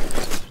enough.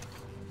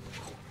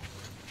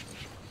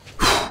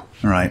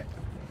 Alright.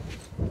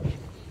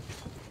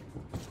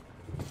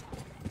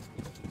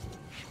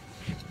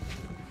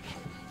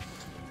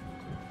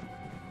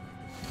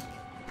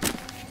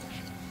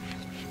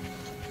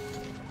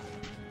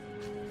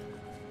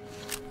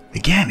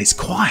 Again, it's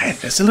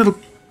quiet. It's a little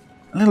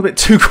bit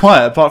too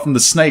quiet, apart from the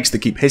snakes that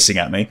keep hissing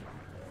at me.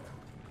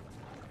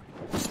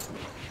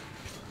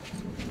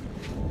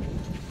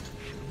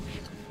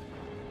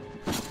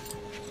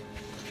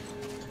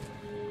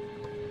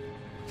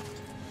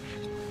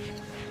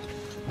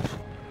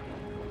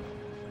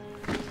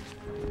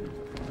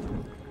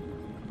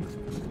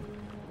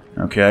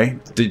 Okay.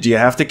 Did you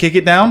have to kick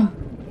it down?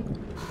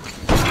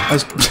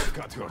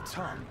 Got your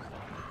tongue,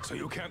 so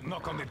you can't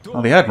knock on the door.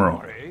 Oh, the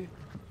Admiral. Anymore, eh?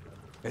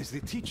 As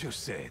the teacher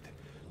said,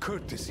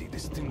 courtesy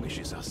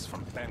distinguishes us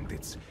from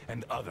bandits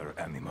and other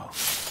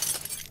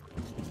animals.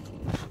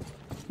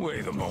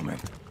 Wait a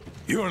moment.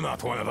 You're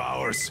not one of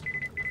ours.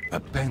 A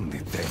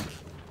bandit, then.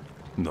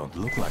 Don't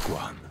look like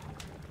one.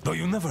 Though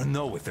you never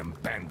know with them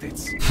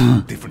bandits.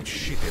 Different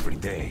shit every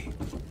day.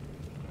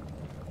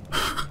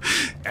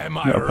 Am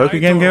I got a poker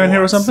game going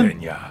here or something?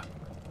 Senya?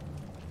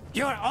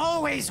 You're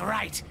always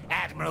right,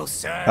 Admiral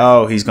Sir.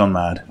 Oh, he's gone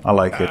mad. I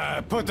like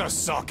it. Put a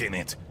sock in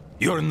it.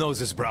 Your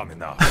nose is brown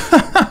enough.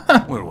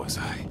 Where was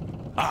I?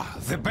 Ah,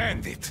 the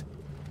bandit.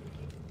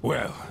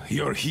 Well,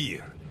 you're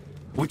here.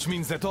 Which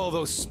means that all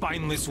those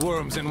spineless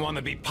worms and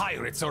wannabe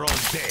pirates are all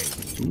dead.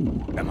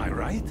 Ooh. Am I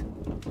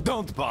right?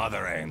 Don't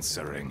bother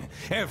answering.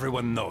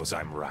 Everyone knows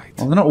I'm right.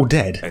 Well, they're not all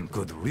dead. And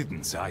good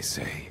riddance, I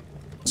say.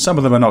 Some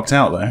of them are knocked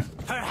out, though.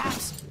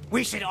 Perhaps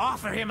we should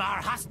offer him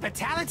our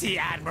hospitality,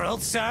 Admiral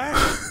Sir.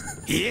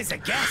 He is a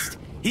guest,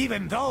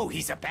 even though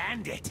he's a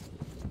bandit.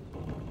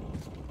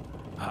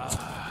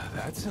 Ah,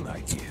 that's an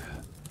idea.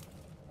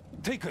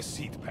 Take a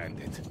seat,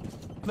 bandit.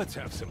 Let's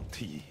have some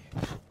tea.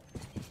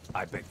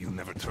 I bet you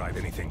never tried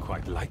anything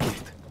quite like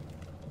it.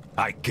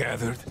 I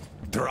gathered,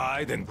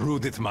 dried, and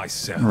brewed it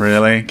myself.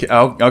 Really?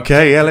 Oh,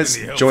 okay, yeah, let's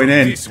join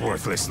in. This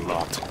worthless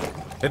lot.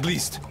 At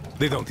least,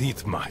 they don't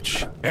eat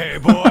much. Hey,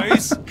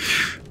 boys!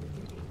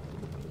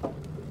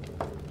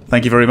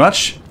 Thank you very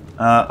much.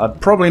 I'm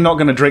probably not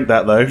going to drink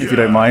that, though, if you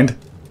don't mind.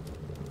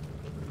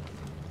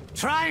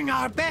 Trying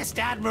our best,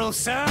 Admiral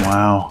Sir.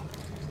 Wow.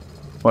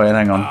 Wait,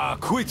 hang on.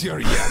 Quit your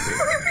yapping.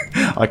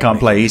 I can't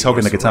play. He's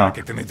hogging the guitar.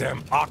 And the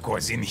damn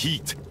aqua's in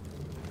heat.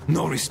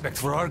 No respect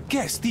for our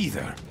guest,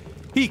 either.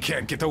 He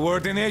can't get a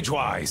word in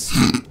edgewise.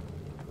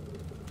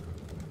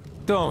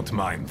 Don't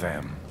mind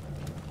them.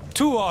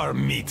 To our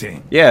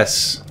meeting.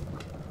 Yes.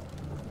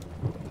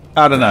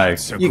 I don't know.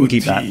 That's a You can good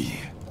keep that. tea.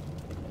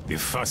 You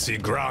fussy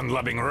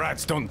ground-loving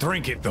rats don't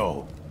drink it,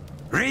 though.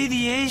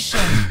 Radiation!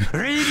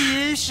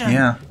 Radiation!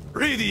 Yeah.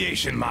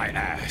 Radiation, my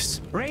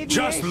ass. Radiation.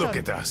 Just look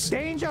at us.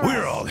 Dangerous.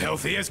 We're all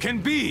healthy as can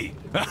be.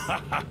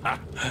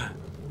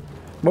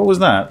 What was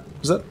that?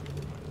 Was that...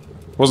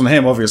 Wasn't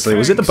him, obviously.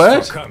 Was it the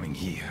Thanks bird? for coming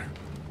here.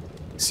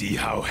 See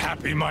how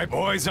happy my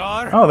boys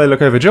are? Oh, they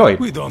look overjoyed.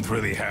 We don't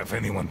really have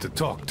anyone to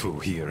talk to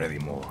here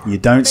anymore. You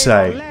don't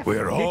say.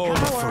 We're all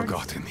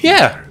forgotten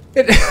here.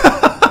 Yeah.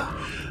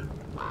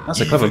 That's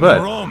a clever Even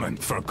bird. Roman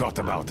forgot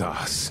about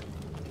us.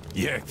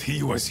 Yet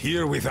he was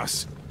here with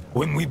us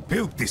when we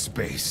built this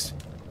base.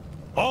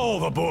 All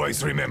the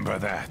boys remember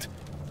that.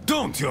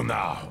 Don't you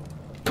now?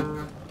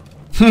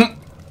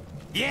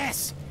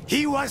 Yes,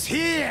 he was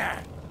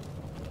here!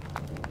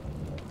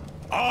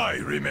 I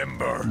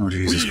remember. Oh,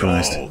 Jesus we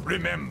Christ. all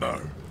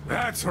remember.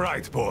 That's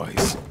right,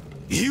 boys.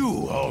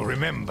 You all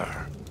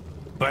remember.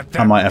 But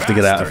I might have to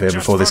get out of here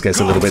bastard before this just gets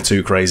a little bit forgot.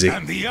 too crazy.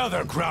 And the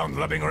other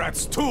ground-loving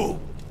rats, too.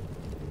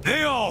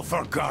 They all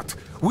forgot.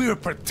 We're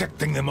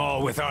protecting them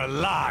all with our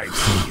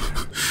lives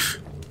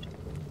here.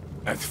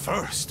 At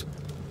first,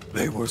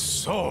 they were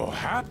so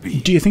happy.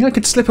 Do you think I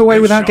could slip away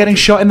without getting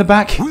shot in the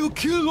back? We'll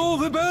kill all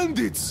the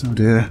bandits. Oh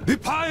dear. The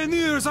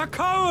pioneers are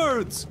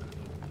cowards.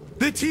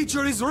 The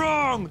teacher is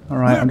wrong.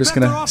 Alright, I'm just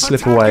gonna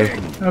slip away.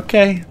 attacking.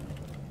 Okay.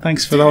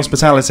 Thanks for the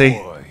hospitality.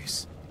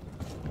 Boys.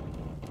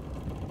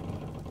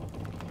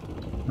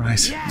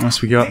 Right, Yeah, what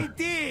else we got?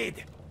 They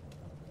did.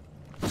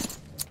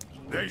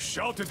 They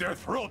shouted their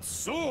throats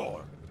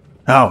sore.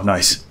 Oh,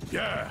 nice.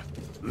 Yeah,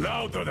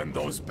 louder than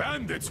those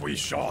bandits we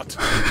shot.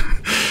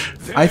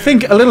 I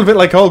think a little bit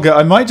like Olga,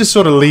 I might just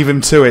sort of leave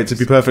him to it, to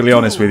be perfectly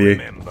honest with you.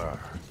 Remember.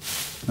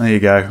 There you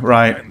go,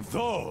 right. And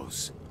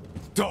those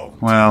don't.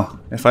 Well,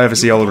 if I ever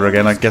see Olga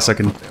again, I guess I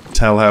can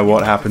tell her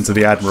what happened to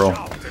the Admiral.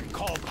 Shout and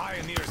call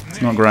pioneers'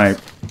 It's not great.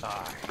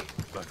 Aye,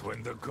 but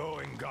when the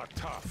going got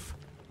tough,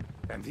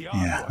 and the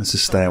Yeah, let's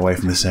just stay away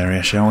from this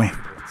area, shall we?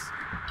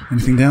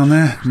 Anything down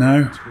there?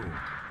 No?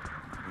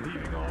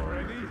 leaving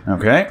already,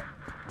 Okay.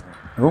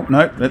 Oh,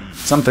 no, that's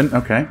something,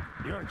 okay.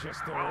 you're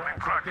just a rat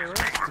like the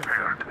rest of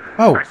them.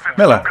 Oh,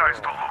 Miller. Guys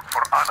to look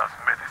for Anna's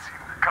medicine.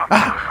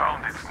 Captain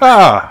found it.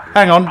 Ah,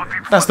 hang on.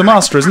 That's the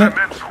Master, isn't it?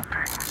 Mental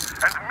thing,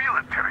 and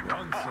military to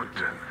boot.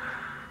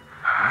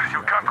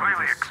 You can't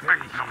really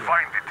expect to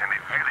find it in a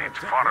village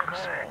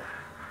pharmacy.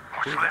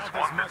 Much less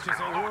one that's been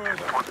looted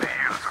 20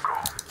 years ago.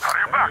 Are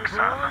you back,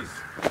 son?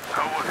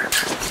 How was it?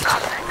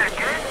 Nothing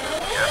again?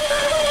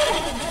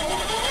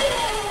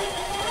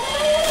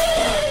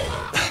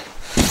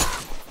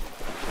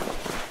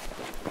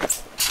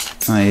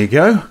 There you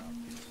go.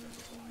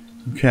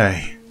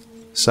 Okay.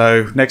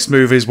 So, next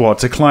move is what?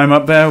 To climb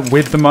up there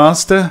with the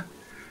Master?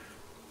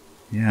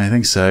 Yeah, I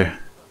think so.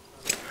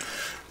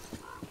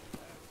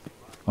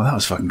 Well, that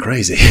was fucking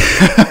crazy.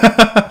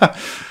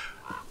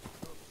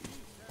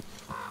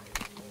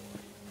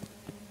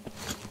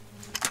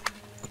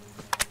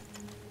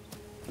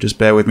 Just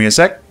bear with me a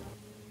sec.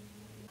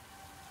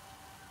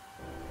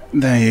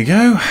 There you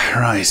go.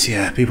 Right,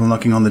 yeah, people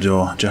knocking on the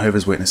door.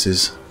 Jehovah's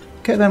Witnesses.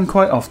 Get them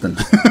quite often.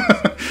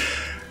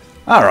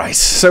 Alright,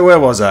 so where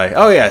was I?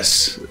 Oh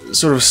yes,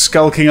 sort of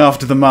skulking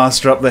after the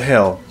Master up the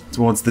hill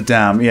towards the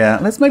dam. Yeah,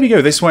 let's maybe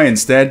go this way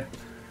instead.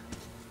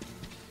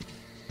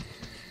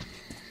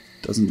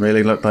 Doesn't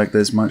really look like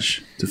there's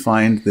much to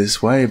find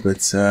this way,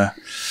 but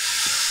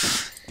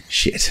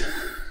shit.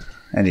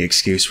 Any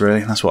excuse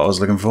really, that's what I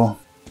was looking for.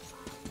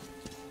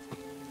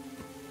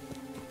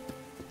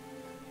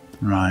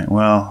 Right,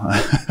 well,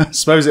 I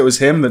suppose it was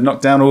him that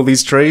knocked down all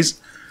these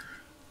trees.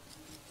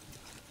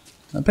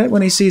 I bet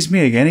when he sees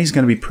me again, he's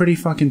going to be pretty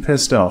fucking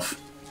pissed off.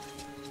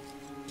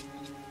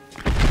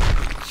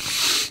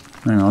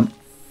 Hang on.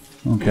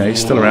 Okay,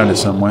 he's still around here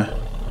somewhere.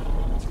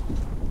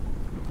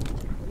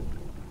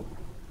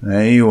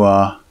 There you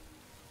are.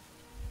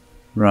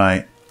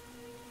 Right.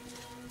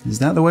 Is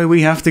that the way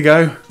we have to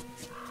go?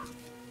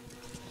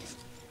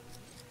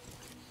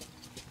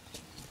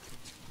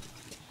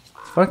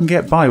 If I can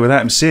get by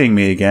without him seeing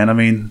me again, I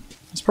mean,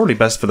 it's probably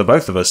best for the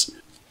both of us.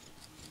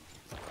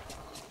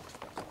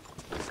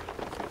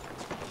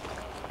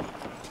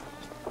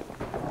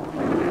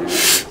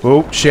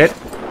 Oh, shit.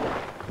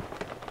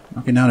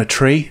 Knocking down a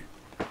tree.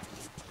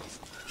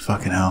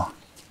 Fucking hell.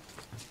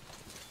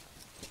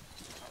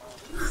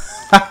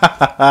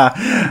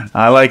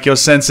 I like your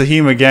sense of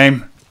humor,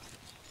 game.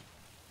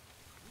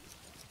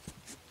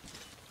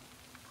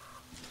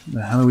 What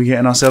the hell are we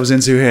getting ourselves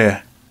into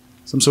here?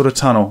 Some sort of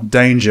tunnel.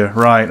 Danger.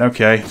 Right,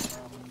 okay.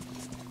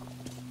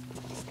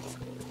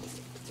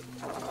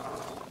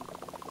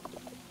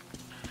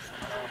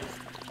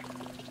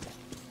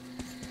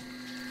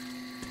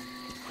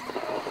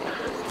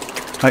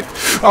 Like,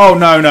 oh,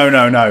 no, no,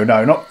 no, no,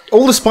 no. Not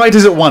all the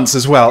spiders at once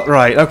as well.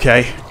 Right,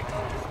 okay.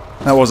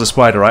 That was a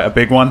spider, right? A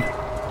big one.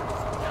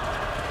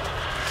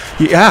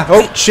 Yeah.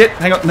 Oh, shit.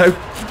 Hang on. No.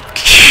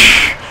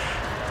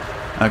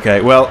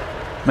 Okay, well,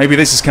 maybe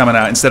this is coming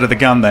out instead of the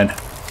gun then.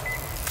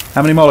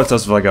 How many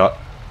Molotovs have I got?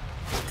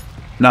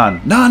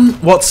 None. None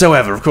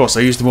whatsoever. Of course,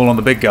 I used them all on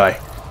the big guy.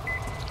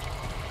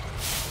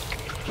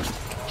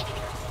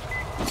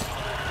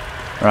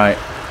 Right.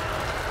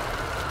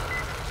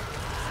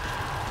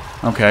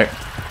 Okay.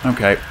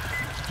 Okay.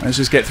 Let's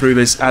just get through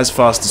this as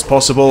fast as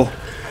possible.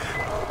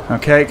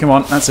 Okay, come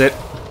on. That's it.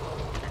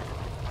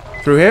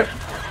 Through here.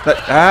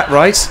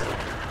 Right.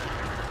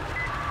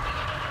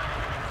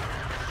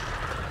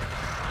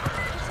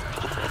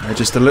 They're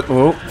just a little...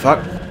 Oh,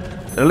 fuck.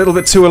 A little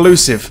bit too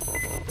elusive.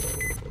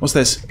 What's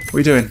this? What are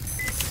you doing?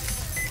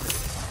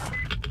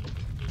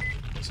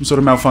 Some sort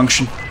of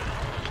malfunction.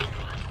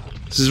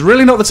 This is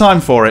really not the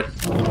time for it.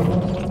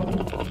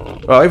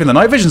 Oh, even the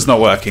night vision's not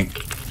working.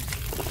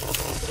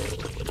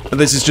 But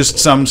this is just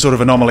some sort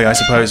of anomaly, I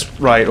suppose.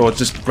 Right, or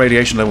just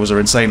radiation levels are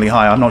insanely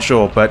high. I'm not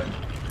sure, but...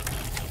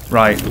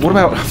 Right, what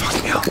about... Oh,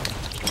 fucking hell.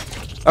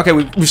 Okay,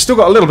 we've still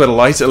got a little bit of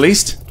light, at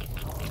least.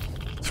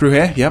 Through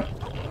here, yep.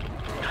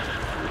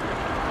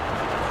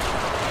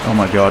 Oh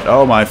my god,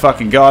 oh my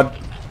fucking god.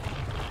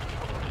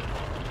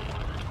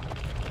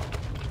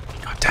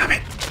 God damn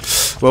it.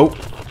 Whoa.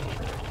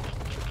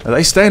 Are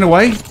they staying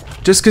away?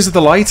 Just because of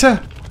the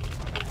lighter?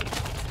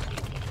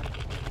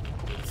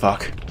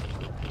 Fuck.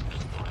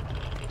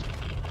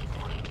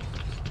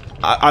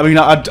 I mean,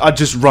 I'd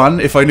just run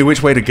if I knew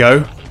which way to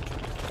go.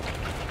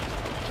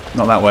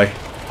 Not that way.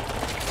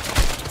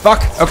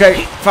 Fuck!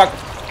 Okay, fuck!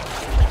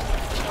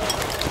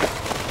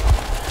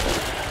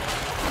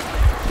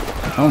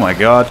 Oh my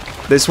god.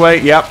 This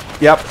way? Yep,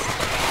 yep.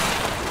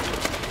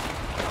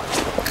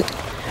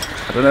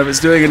 I don't know if it's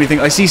doing anything.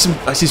 I see some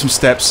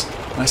steps.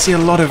 I see a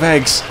lot of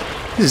eggs.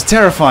 This is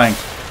terrifying.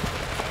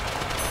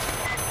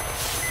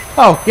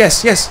 Oh,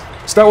 yes, yes.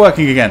 Start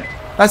working again.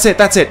 That's it,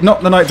 that's it.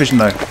 Not the night vision,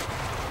 though.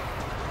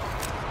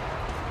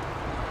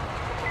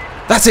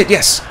 That's it,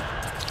 yes.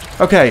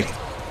 Okay.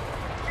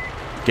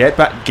 Get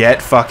back.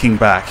 Get fucking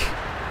back.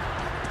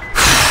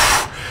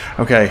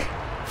 Okay.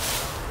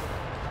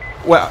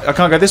 Well, I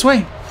can't go this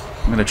way.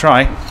 I'm going to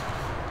try.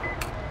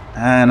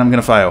 And I'm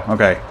going to fail.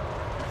 Okay.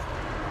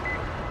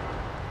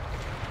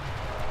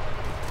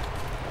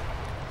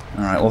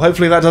 Alright, well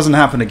hopefully that doesn't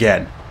happen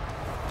again.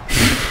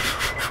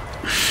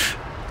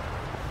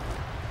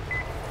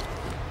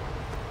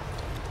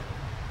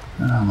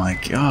 Oh my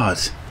god.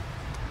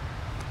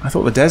 I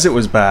thought the desert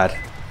was bad.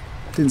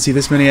 Didn't see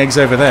this many eggs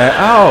over there.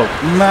 Oh,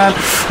 man.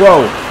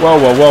 Whoa, whoa,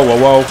 whoa, whoa, whoa,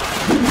 whoa.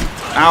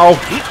 Ow.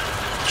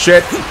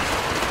 Shit.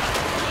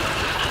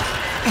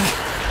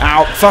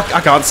 Ow. Fuck,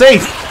 I can't see.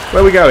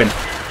 Where are we going?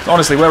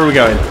 Honestly, where are we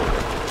going?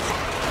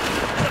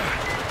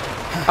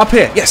 Up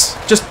here. Yes.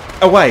 Just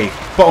away.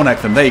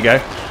 Bottleneck them. There you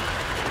go.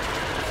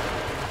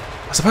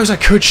 I suppose I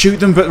could shoot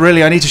them, but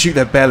really I need to shoot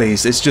their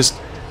bellies. It's just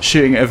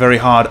shooting at a very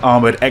hard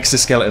armoured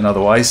exoskeleton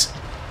otherwise.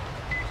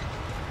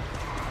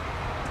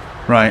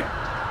 Right.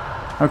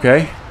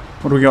 Okay.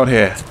 What do we got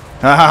here?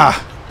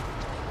 Ah!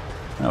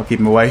 That'll keep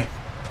him away.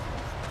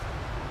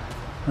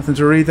 Nothing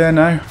to read there,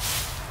 no?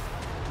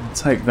 I'll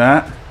take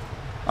that.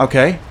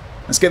 Okay.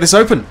 Let's get this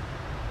open.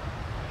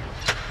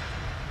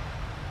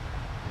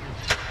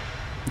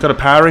 Got a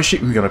power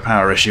issue? We got a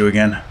power issue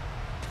again.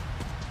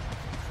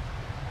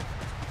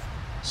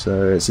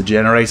 So it's a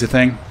generator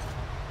thing.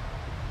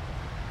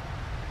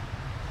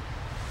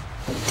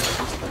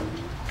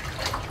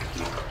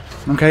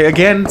 Okay,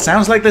 again,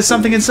 sounds like there's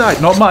something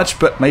inside. Not much,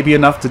 but maybe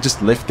enough to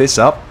just lift this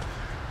up.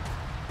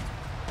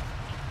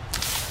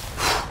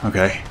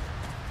 Okay.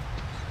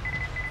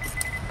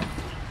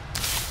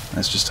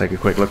 Let's just take a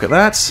quick look at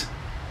that.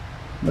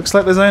 Looks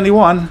like there's only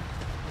one.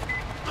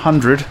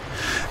 100.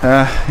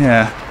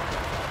 Yeah.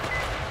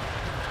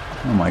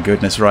 Oh my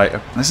goodness, right.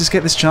 Let's just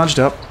get this charged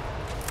up.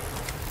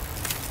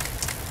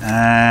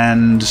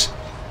 And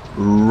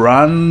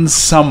run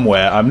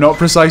somewhere. I'm not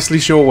precisely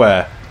sure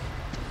where.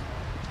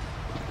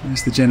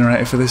 Where's the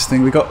generator for this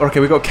thing? We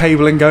got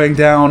cabling going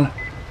down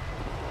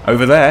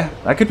over there.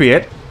 That could be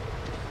it.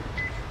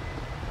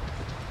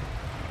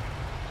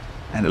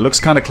 And it looks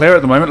kind of clear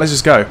at the moment. Let's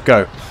just go.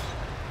 Go.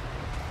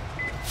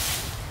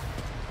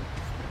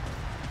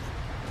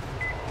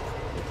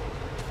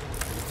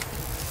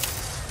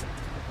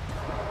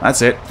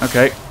 That's it.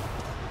 Okay.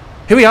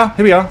 Here we are.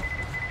 Here we are.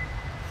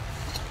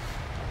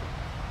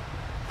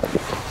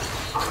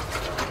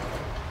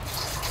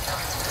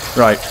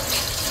 Right.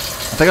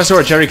 I think I saw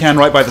a jerry can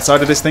right by the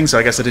side of this thing, so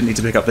I guess I didn't need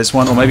to pick up this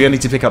one. Or maybe I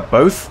need to pick up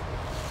both?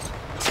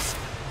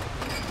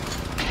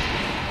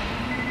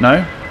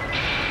 No?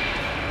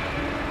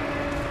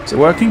 Is it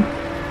working?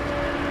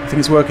 I think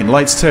it's working.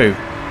 Lights too.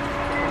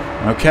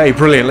 Okay,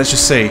 brilliant. Let's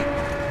just see.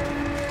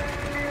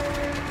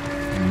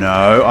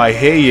 No, I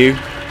hear you.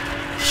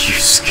 You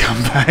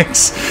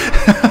scumbags.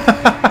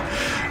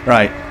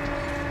 Right.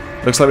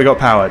 Looks like we got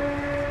powered.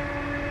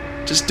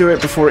 Just do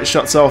it before it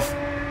shuts off.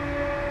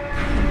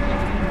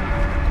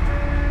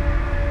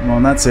 Come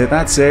on, that's it,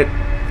 that's it.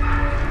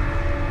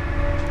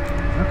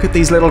 Look at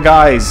these little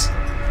guys.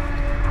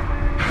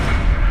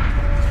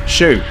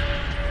 Shoot.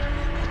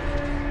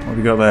 What have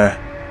we got there?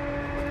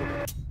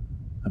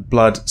 A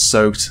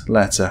blood-soaked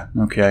letter.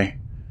 Okay.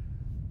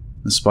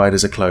 The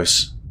spiders are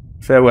close.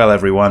 Farewell,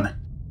 everyone.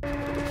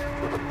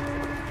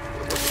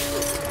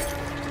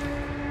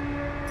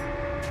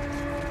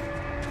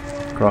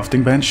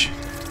 Crafting bench.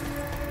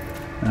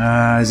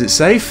 Is it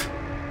safe?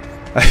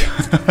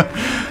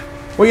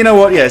 Well, you know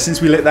what? Yeah,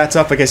 since we lit that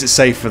up, I guess it's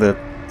safe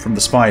from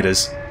the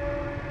spiders.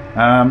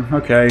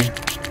 Okay.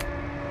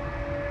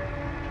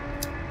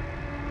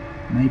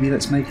 Maybe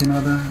let's make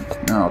another.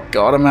 Oh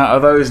god, I'm out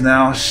of those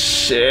now.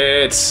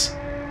 Shit.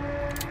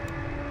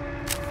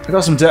 I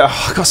got some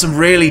I got some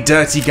really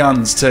dirty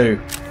guns too,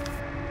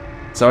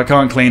 so I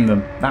can't clean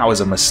them. That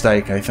was a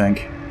mistake, I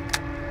think.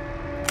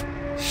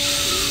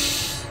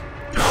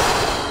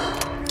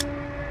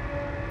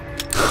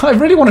 I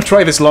really want to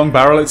try this long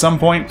barrel at some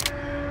point.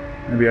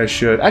 Maybe I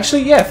should.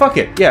 Actually, yeah, fuck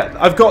it. Yeah,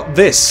 I've got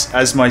this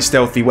as my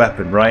stealthy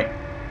weapon, right?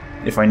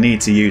 If I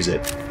need to use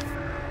it.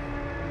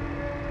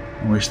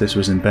 I wish this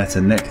was in better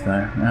nick,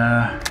 though.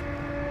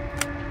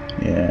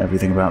 Yeah,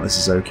 everything about this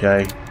is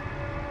okay.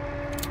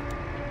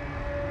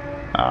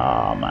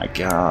 Oh my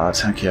god,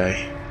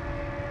 okay.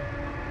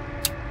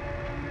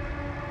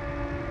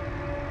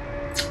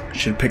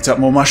 Should have picked up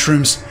more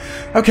mushrooms.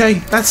 Okay,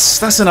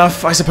 that's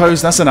enough, I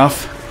suppose, that's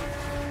enough.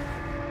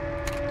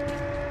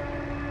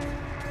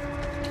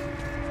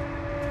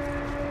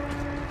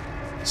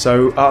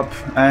 So up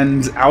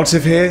and out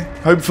of here,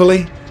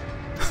 hopefully.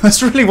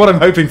 That's really what I'm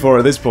hoping for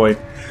at this point.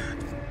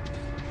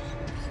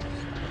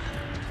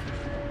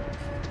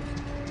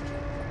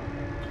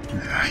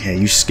 Yeah,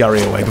 you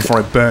scurry away before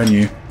I burn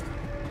you.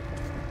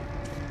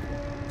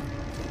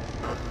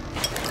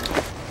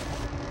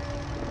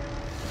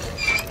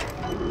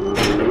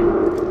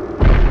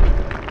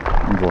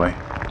 Oh boy.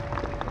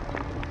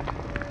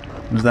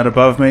 Was that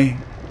above me?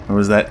 Or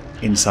was that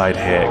inside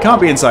here? It can't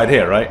be inside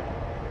here, right?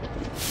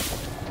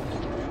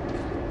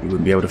 You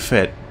wouldn't be able to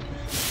fit.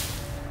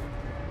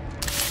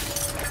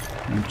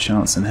 No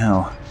chance in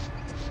hell.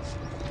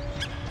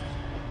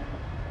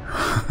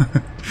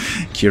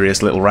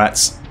 Curious little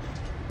rats.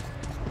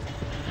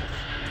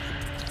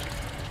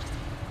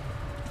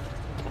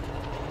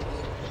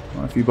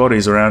 Quite a few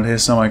bodies around here.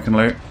 Some I can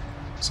loot.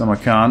 Some I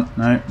can't.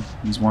 No,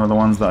 he's one of the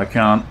ones that I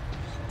can't.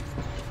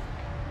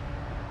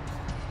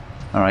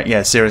 Alright,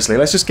 yeah, seriously,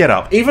 let's just get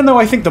up. Even though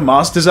I think the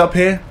Master's up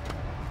here.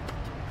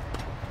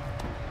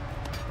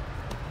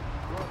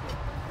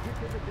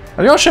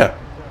 Alyosha!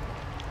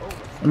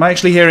 Am I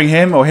actually hearing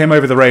him or him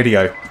over the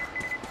radio?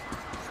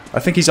 I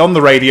think he's on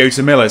the radio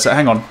to Miller, so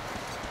hang on.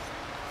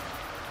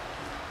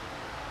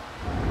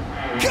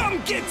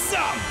 Come get some!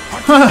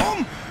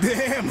 Artyom!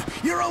 Damn,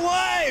 you're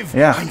alive!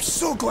 Yeah. I'm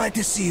so glad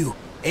to see you.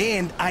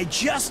 And I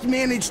just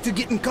managed to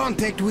get in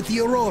contact with the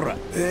Aurora.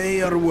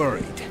 They are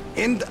worried.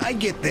 And I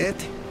get that.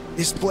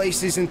 This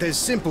place isn't as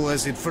simple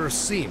as it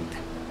first seemed.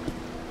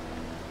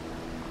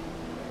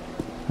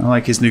 I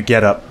like his new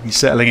getup. He's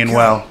settling in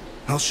well.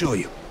 I'll show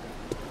you.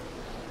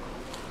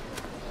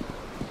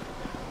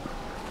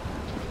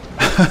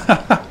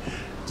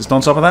 Just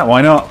on top of that,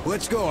 why not?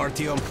 Let's go,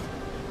 Artyom.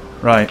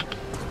 Right.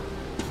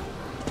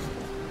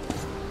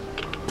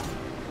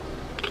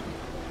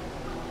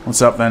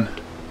 What's up then?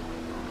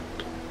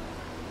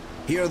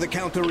 Hear the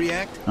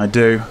counter-react? I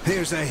do.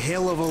 There's a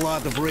hell of a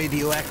lot of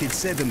radioactive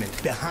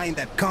sediment behind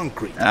that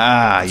concrete.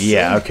 Ah,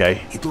 yeah,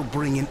 okay. It will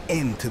bring an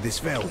end to this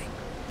valley.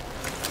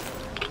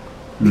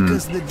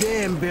 Because the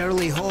dam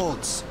barely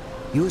holds.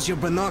 Use your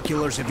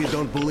binoculars if you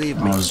don't believe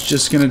me. I was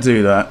just gonna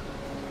do that.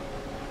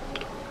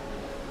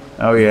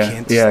 Oh yeah,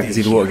 Can't yeah, I stay can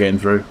see the water here. getting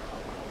through.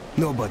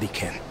 Nobody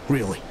can,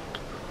 really.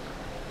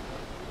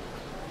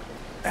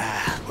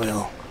 Ah,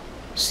 well,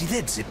 see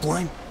that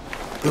zipline?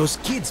 Those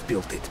kids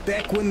built it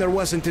back when there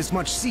wasn't as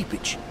much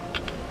seepage.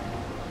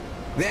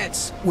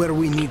 That's where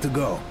we need to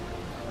go.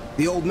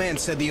 The old man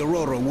said the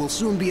Aurora will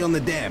soon be on the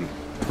dam.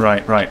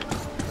 Right, right.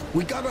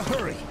 We gotta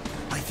hurry.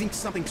 I think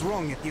something's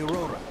wrong at the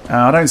Aurora.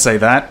 Don't say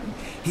that.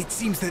 It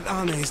seems that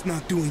Anna is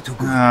not doing too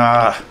good.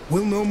 Ah.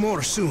 We'll know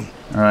more soon.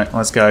 Alright,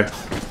 let's go.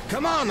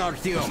 Come on,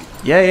 Artyom.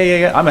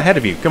 Yeah, I'm ahead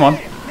of you. Come on.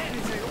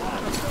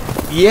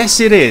 Yes,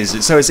 it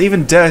is. So it's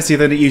even dirtier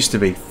than it used to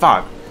be.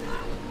 Fuck.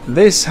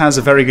 This has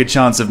a very good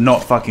chance of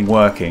not fucking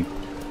working.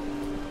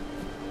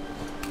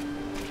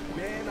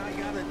 Man, I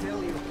gotta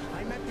tell you,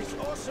 I met this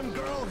awesome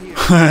girl here.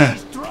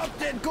 She's drop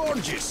dead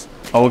gorgeous.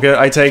 Olga,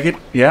 I take it?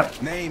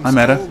 Yep. Name's I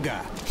met her.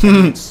 Olga,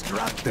 an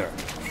instructor.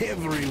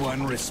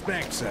 Everyone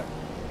respects her.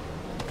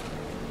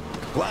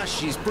 Plus,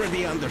 she's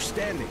pretty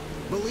understanding.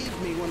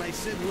 Believe me when I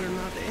said we're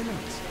not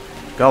enemies.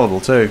 Gullible,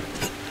 too. She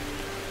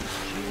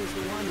was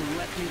the one who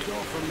let me go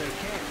from their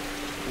camp.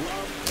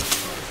 Love at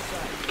first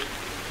sight.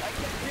 I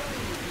kept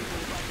telling you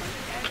people about my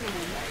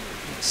animal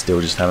magnetism.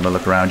 Still just having a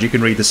look around. You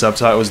can read the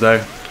subtitles,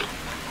 though.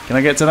 Can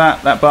I get to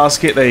that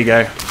basket? There you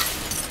go.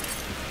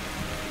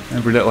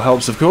 Every little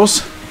helps, of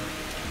course.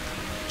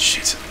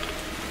 Shit.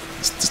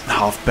 It's just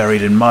half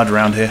buried in mud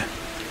around here.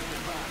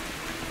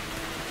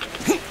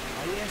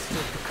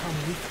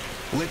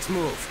 Let's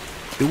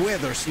move. The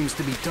weather seems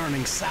to be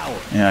turning sour.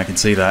 Yeah, I can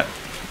see that.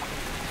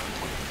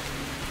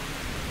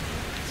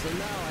 So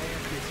now I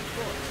have this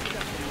foot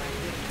stuck in my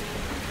head.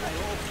 I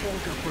hope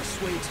Olga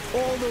persuades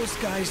all those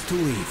guys to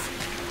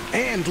leave.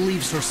 And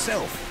leaves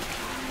herself.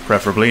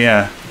 Preferably,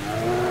 yeah.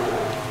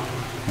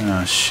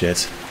 Oh,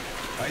 shit.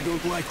 I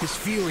don't like this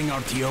feeling,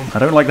 Artyom. I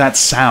don't like that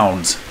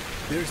sound.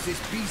 There's this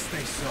beast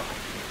I saw.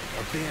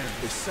 A bear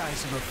the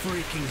size of a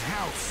freaking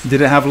house.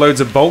 Did it have loads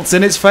of bolts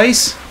in its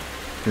face?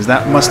 Because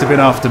that must have been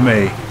after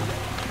me.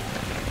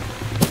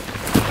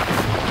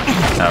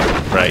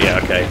 Oh, right, yeah,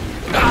 okay.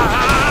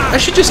 I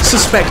should just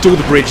suspect all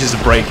the bridges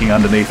are breaking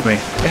underneath me.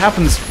 It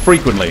happens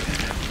frequently.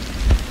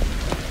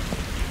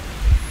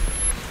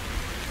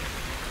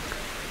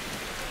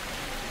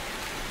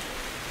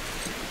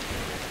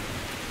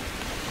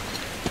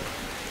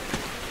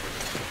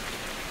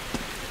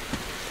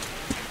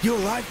 You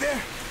alive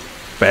there?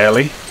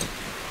 Barely. I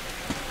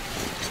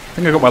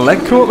think I got my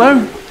leg caught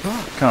though.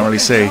 Can't really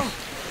see.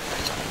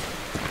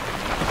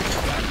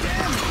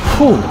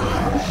 Whew.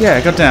 Yeah,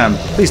 goddamn.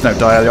 Please don't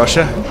die,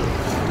 Alyosha.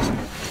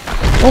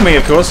 Or me,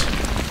 of course.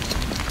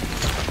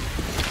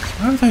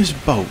 Where are those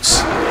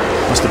bolts?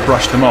 Must have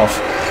brushed them off.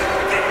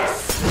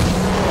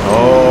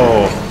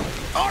 Oh.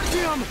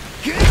 Artyom,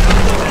 get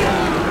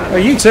Oh,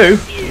 you too?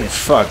 Oh,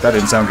 fuck, that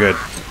didn't sound good.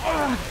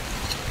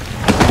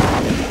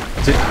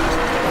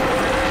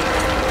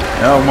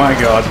 Oh my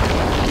god.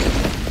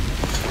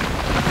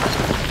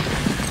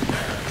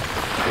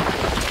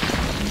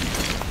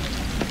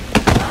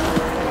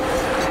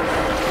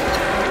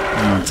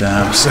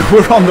 Damn, so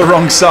we're on the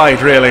wrong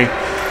side, really.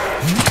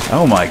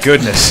 Oh my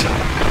goodness.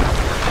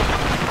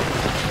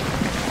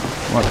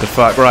 What the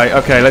fuck? Right,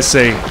 okay, let's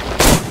see.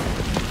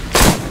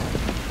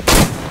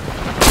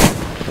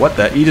 What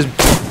the? You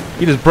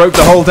just broke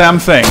the whole damn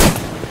thing.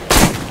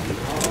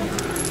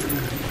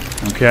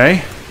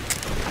 Okay.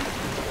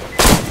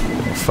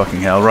 Oh,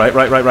 fucking hell. Right.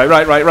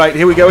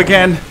 Here we go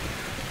again.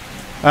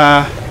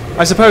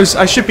 I suppose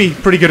I should be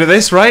pretty good at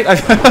this, right?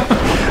 I've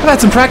had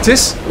some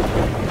practice.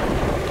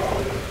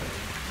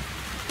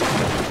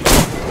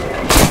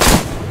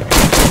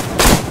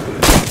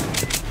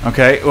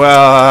 Okay,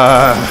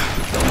 well,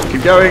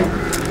 keep going.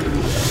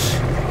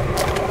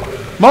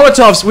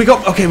 Molotovs! We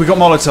got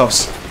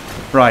Molotovs.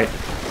 Right.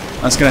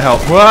 That's gonna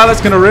help. Well,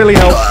 that's gonna really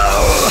help.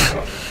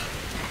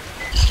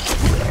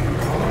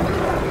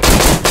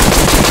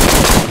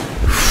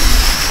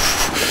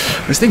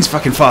 This thing's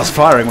fucking fast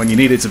firing when you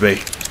need it to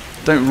be.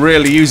 Don't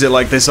really use it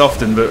like this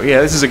often, but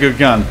yeah, this is a good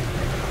gun.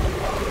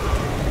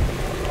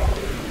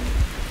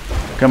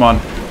 Come on.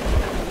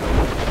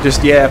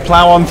 Just, yeah,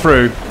 plow on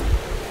through.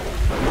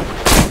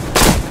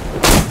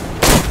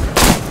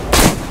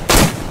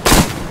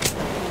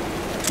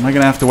 Am I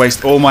gonna have to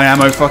waste all my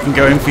ammo fucking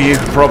going for you?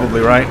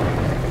 Probably, right?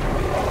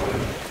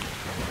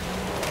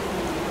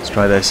 Let's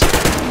try this.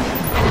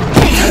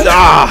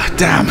 Ah,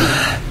 damn.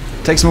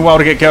 Takes me a while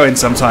to get going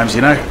sometimes,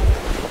 you know?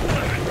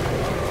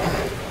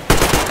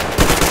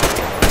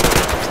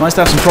 It's nice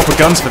to have some proper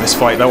guns for this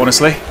fight, though,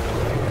 honestly.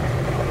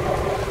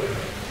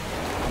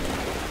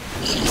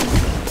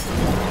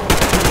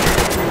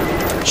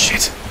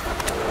 Shit.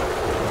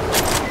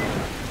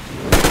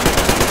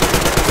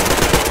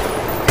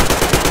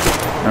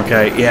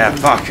 Okay, yeah,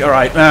 fuck,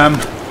 alright,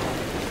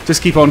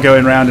 just keep on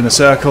going round in a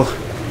circle.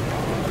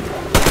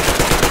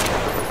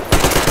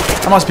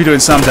 I must be doing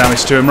some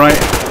damage to him, right?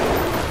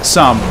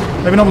 Some.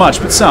 Maybe not much,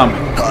 but some.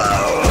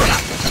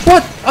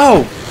 What?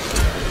 Oh!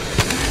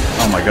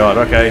 Oh my god,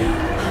 okay.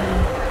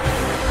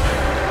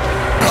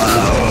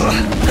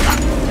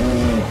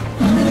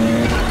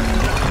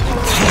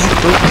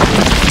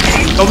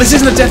 Oh, this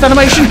isn't a death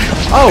animation?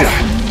 Oh!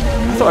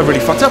 I thought I really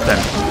fucked up then.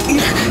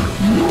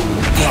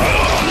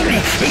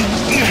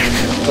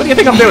 What do you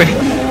think I'm doing?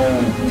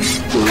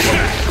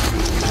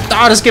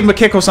 Ah, just give him a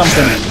kick or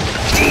something.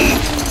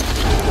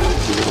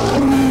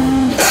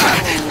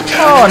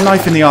 Oh, a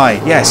knife in the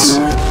eye. Yes.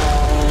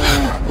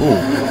 Ooh.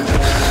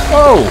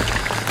 Oh!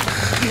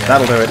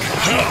 That'll do it.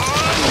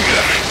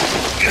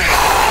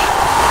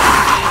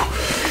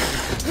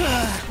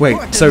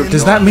 Wait, so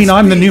does that mean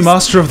I'm the new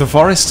master of the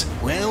forest?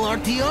 Well,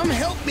 Artyom,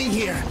 help me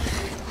here.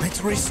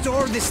 Let's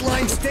restore this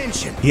line's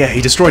tension. Yeah,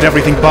 he destroyed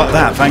everything but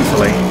that,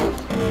 thankfully.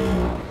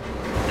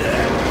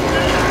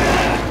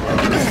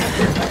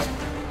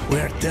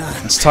 We're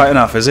done. It's tight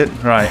enough, is it?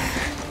 Right.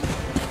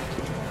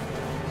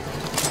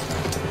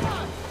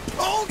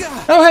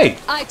 Olga! Oh, hey!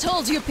 I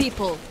told you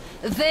people,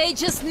 they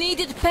just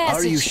needed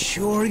passage. Are you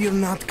sure you're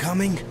not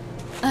coming?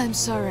 I'm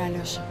sorry,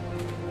 Alyosha.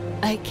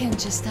 I can't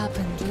just stop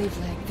and live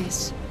like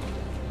this.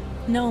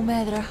 No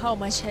matter how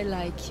much I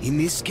like you. In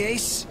this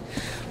case,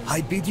 I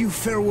bid you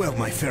farewell,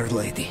 my fair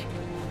lady.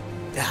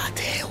 Ah,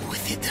 to hell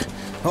with it.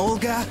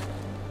 Olga,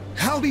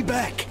 I'll be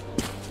back.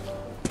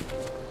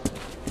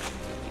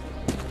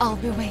 I'll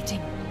be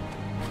waiting.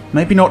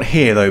 Maybe not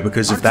here, though,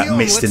 because of that Artyom,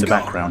 mist in the let's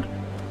go. background.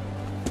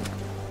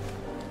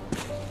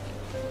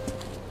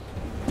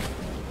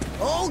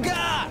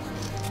 Olga!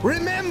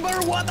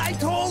 Remember what I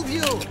told you!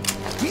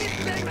 Get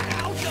them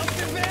out of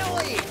the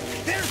valley!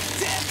 There's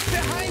death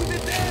behind the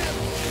dam!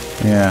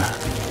 Yeah.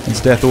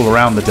 There's death all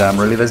around the dam,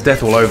 really. There's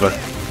death all over.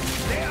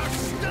 They are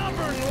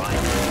stubborn like...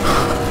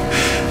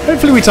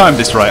 Hopefully we timed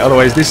this right,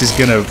 otherwise this is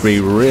gonna be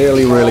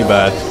really, really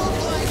bad.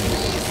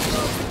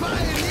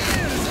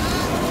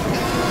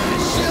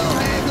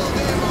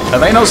 Are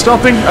they not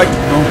stopping?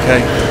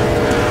 Okay.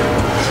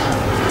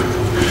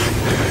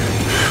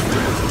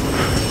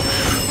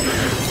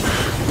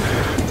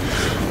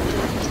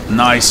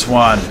 Nice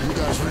one. You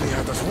guys really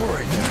had us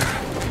worried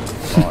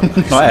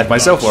there. I had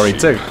myself worried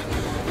too.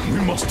 We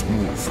must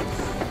move.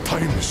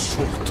 Time is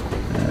short.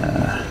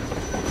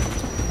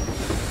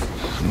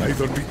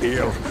 Neither the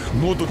air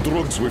nor the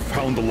drugs we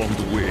found along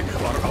the way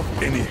are of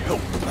any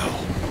help now.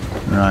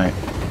 Right.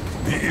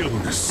 The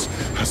illness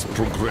has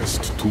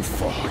progressed too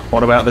far.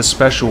 What about this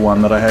special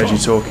one that I heard you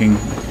talking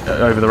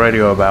over the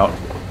radio about?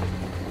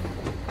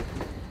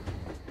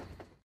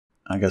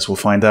 I guess we'll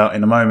find out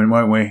in a moment,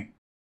 won't we?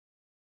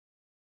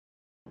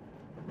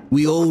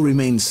 We all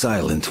remained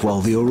silent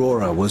while the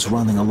Aurora was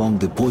running along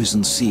the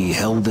poison sea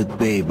held at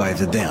bay by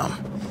the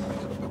dam.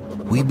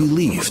 We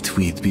believed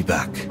we'd be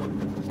back.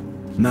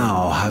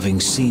 Now, having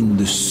seen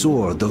the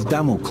sword of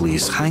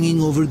Damocles hanging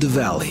over the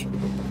valley,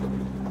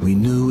 we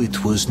knew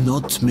it was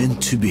not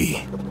meant to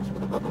be.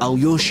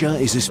 Alyosha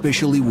is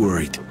especially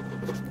worried.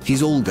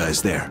 His Olga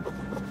is there.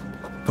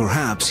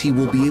 Perhaps he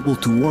will be able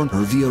to warn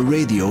her via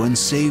radio and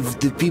save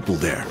the people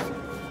there.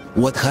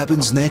 What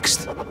happens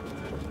next?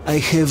 I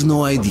have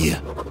no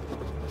idea.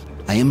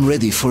 I am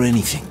ready for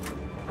anything.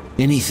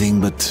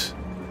 Anything but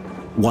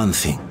one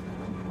thing.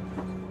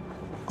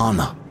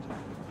 Anna.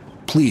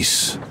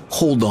 Please,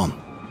 hold on.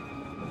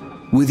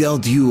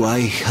 Without you,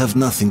 I have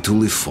nothing to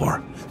live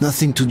for,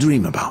 nothing to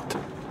dream about.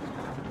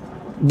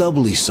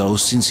 Doubly so,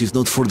 since if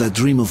not for that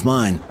dream of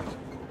mine,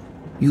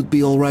 you'd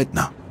be alright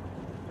now.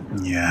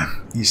 Yeah,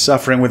 he's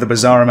suffering with a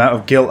bizarre amount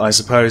of guilt, I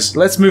suppose.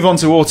 Let's move on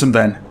to Autumn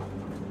then.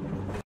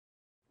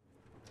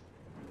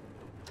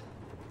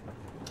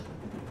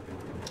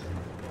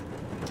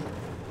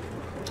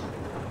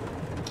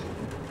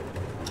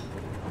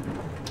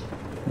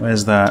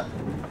 Where's that?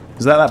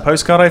 Is that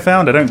postcard I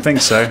found? I don't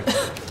think so.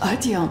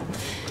 Artyom,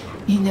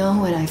 you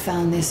know when I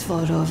found this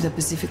photo of the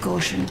Pacific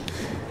Ocean,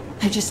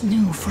 I just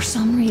knew for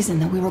some reason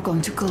that we were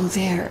going to go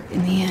there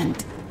in the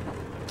end.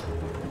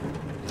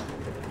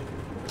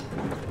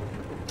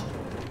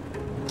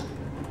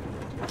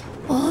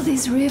 All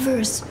these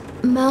rivers,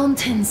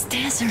 mountains,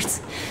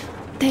 deserts,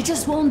 they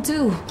just won't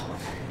do.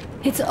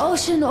 It's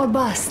ocean or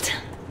bust.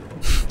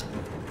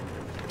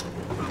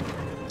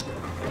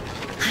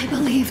 I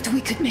believed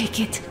we could make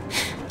it.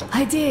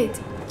 I did.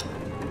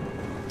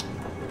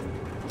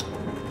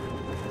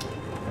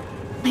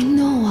 I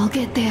know I'll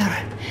get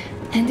there.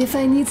 And if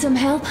I need some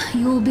help,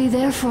 you'll be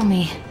there for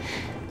me.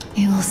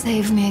 You'll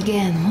save me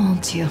again,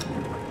 won't you?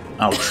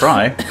 I'll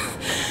try.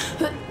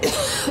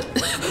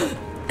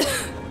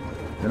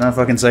 Don't know if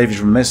I can save you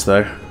from this,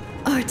 though.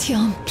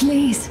 Artyom,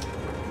 please.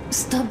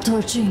 Stop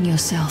torturing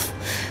yourself.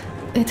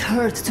 It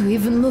hurts to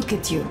even look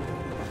at you.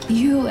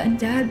 You and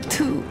Dad,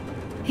 too.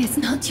 It's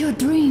not your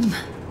dream,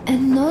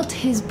 and not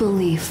his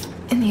belief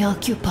in the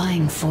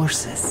occupying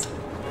forces.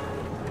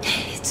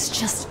 It's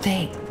just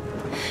fate.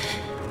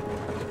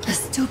 A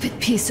stupid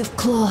piece of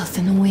cloth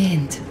in the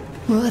wind.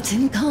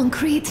 Rotten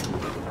concrete.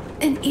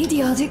 An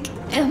idiotic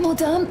ammo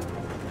dump.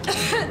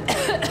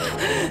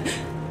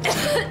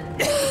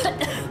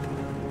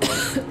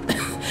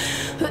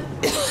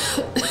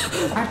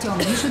 Artyom,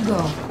 you should go.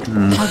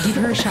 I'll give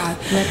her a shot.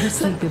 Let her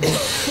sleep a bit.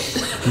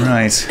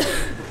 Right.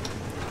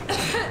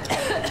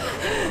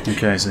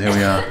 Okay, so here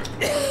we are.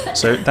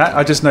 So that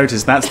I just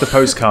noticed that's the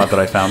postcard that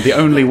I found, the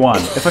only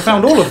one. If I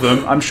found all of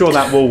them, I'm sure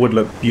that wall would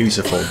look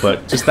beautiful,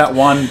 but just that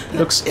one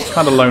looks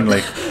kind of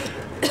lonely.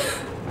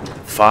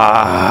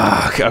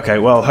 Fuck. Okay,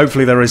 well,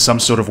 hopefully there is some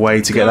sort of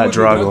way to get that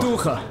drug.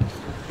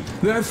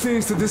 There are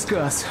things to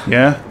discuss.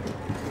 Yeah?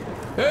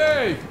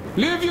 Hey!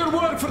 Leave your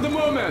work for the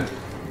moment!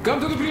 Come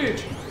to the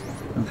bridge!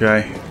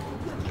 Okay.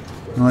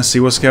 Well, let's see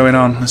what's going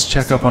on. Let's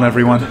check up on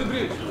everyone.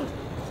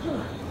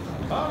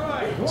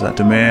 Is that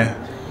Demir?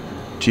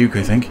 Duke,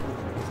 I think.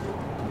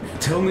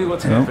 Tell me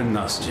what happened,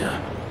 Nastya.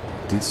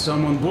 Did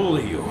someone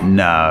bully you?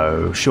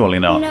 No, surely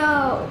not.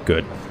 No,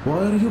 Good.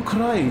 Why are you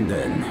crying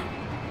then?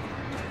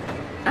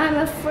 I'm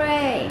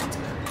afraid.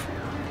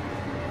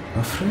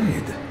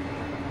 Afraid?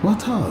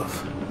 What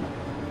of?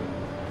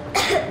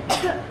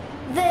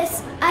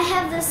 I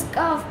have this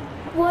cough.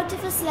 What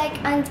if it's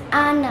like Aunt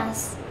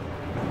Anna's?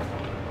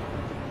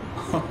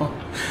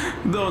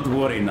 Don't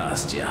worry,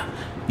 Nastya.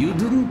 You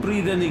didn't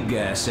breathe any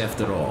gas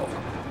after all.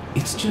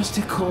 It's just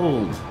a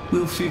cold.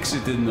 We'll fix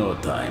it in no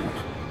time.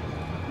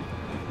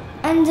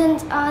 And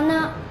Aunt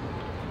Anna?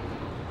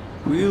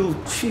 We'll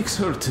fix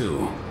her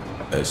too.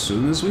 As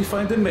soon as we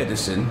find the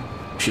medicine,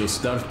 she'll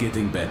start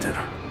getting better.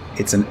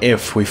 It's an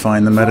if we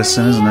find the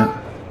medicine, isn't it?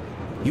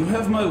 You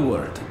have my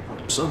word,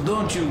 so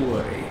don't you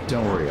worry.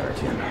 Don't worry,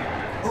 Artyom.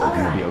 We're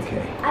gonna be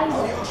okay.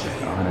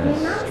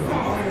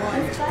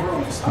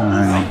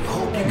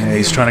 Yeah,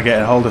 he's trying to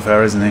get a hold of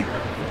her, isn't he?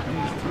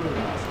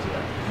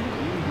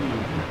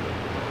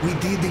 We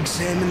did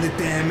examine the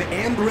dam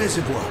and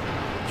reservoir.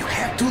 You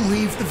have to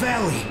leave the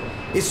valley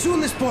as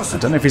soon as possible.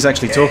 I don't know if he's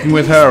actually talking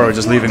with her or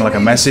just leaving like a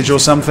message or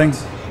something,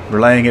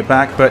 relaying it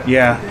back, but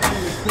yeah.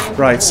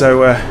 Right, so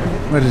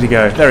where did he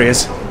go? There he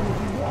is.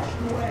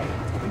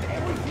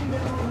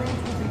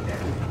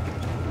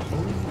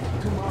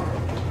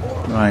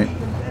 Right.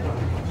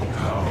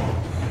 How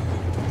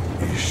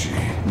is she?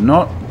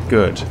 Not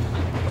good.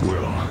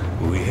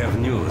 Well, We have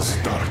news,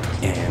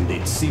 and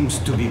it seems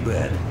to be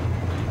bad.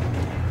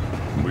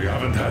 we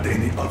haven't had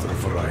any other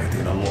variety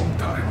in a long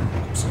time.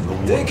 So no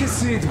Take a wonder.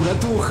 seat,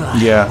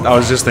 bratucha. Yeah, I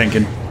was just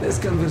thinking. This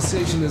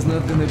conversation is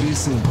not gonna be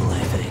simple,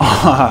 I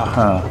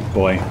think.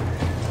 Boy.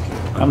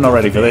 I'm not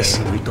ready for this.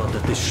 We thought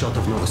that this shot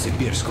of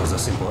Novosibirsk was a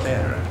simple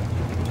error.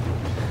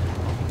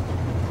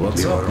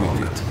 What's up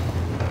with it?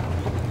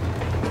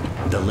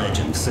 The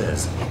legend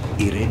says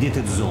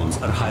irradiated zones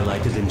are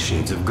highlighted in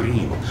shades of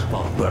green,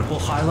 while purple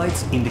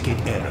highlights indicate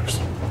errors.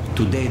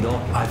 Today, though,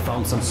 I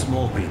found some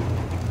small print.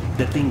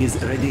 The thing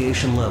is,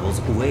 radiation levels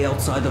way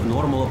outside of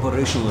normal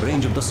operational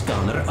range of the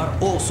scanner are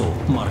also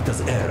marked as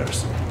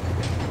errors.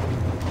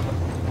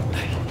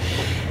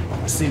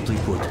 Simply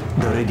put,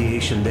 the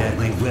radiation there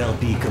may well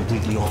be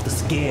completely off the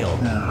scale.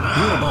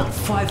 We're about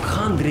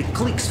 500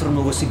 clicks from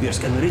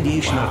Novosibirsk, and the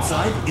radiation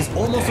outside is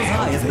almost as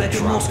high as back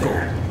in Moscow.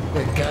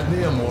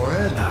 Cadmium,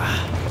 Warhead?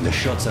 The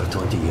shots are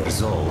 20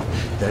 years old.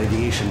 The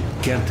radiation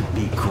can't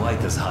be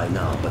quite as high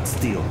now, but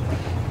still,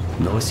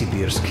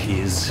 Novosibirsk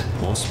is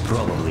most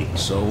probably.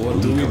 So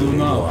what do we do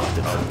now?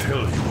 I'll tell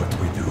you what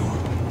we do.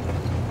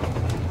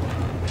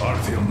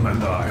 Artyom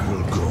and I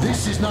will go.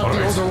 This is not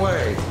the other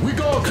way. We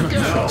go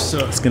together.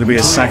 It's going to be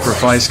a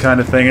sacrifice kind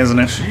of thing, isn't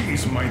it? She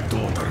is my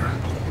daughter,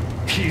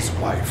 his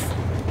wife.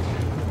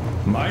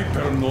 My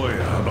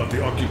paranoia about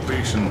the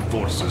occupation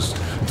forces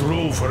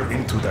drove her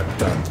into that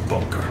damned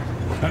bunker.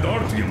 And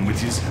Artyom with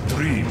his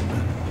dream.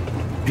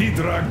 He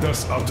dragged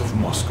us out of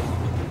Moscow.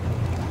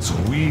 So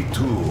we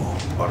too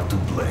are to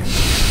blame.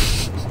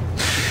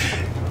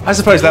 I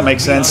suppose that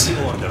makes sense.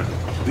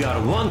 We are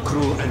one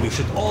crew and we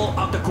should all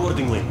act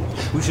accordingly.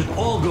 We should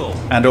all go.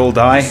 And all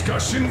die.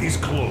 Discussion is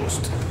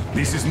closed.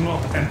 This is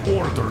not an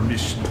order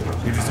mission.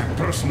 It is a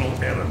personal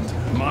errand.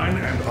 Mine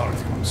and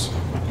Artyom's.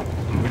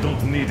 We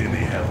don't need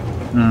any help.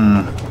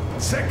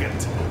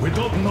 Second, we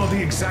don't know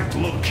the exact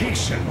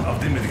location of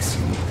the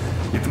medicine.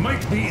 It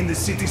might be in the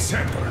city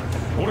center,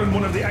 or in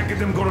one of the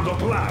Academ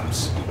Gorodok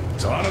labs.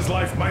 Zahara's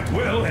life might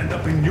well end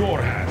up in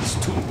your hands,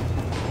 too.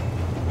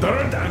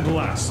 Third and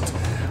last,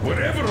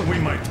 wherever we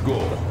might go,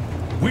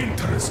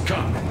 winter is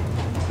coming.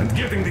 And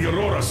getting the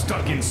Aurora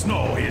stuck in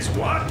snow is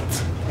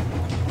what?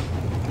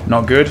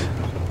 Not good.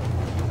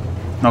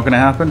 Not gonna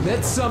happen.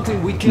 That's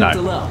something we can't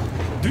allow.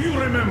 Do you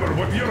remember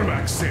what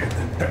Yermak said?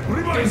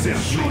 Remind There's a them,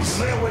 huge please.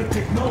 railway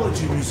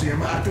technology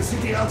museum at the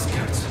city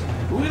outskirts.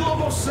 We'll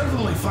almost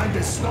certainly find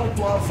a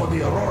snowplow for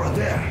the Aurora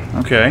there.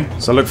 Okay,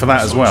 so look for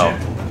that as well.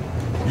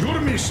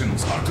 Your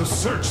missions are to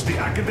search the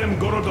Academ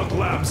Gorodok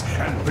labs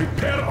and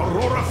prepare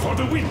Aurora for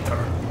the winter.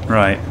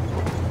 Right.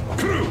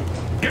 Crew,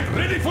 get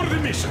ready for the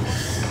mission.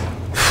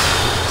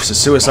 It's a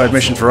suicide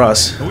mission for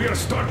us. We are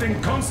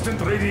starting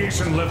constant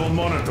radiation level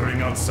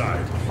monitoring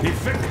outside.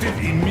 Effective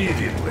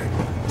immediately.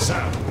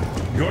 Sam,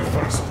 you're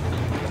first.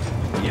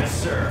 Yes,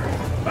 sir.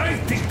 I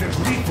think that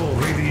lethal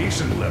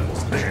radiation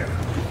levels there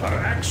are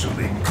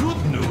actually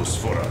good news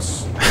for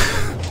us.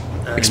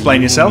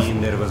 Explain yourself. You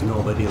mean there was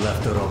nobody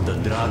left to rob the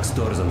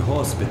drugstores and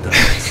hospitals?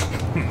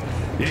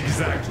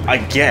 Exactly. I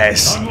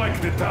guess.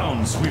 Unlike the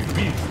towns we've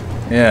been.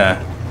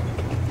 Yeah.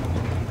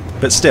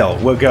 But still,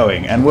 we're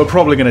going, and we're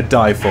probably going to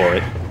die for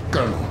it.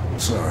 Colonel,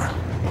 sir.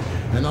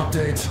 An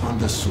update on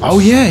the suits. Oh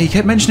yeah, he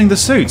kept mentioning the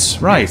suits.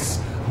 Right.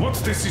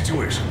 What's the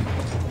situation?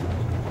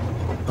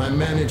 I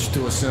managed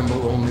to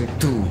assemble only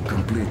 2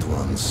 complete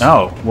ones.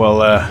 Oh,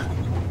 well,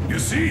 You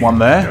see, one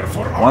there,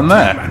 therefore one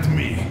there. Artyom and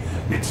me.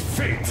 It's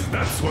fate,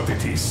 that's what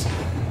it is.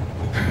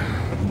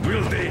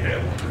 Will they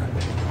help?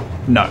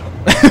 No.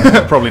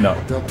 Probably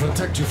not. They'll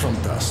protect you from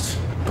dust.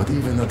 But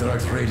even the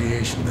direct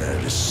radiation there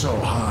is so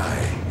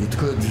high, it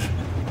could...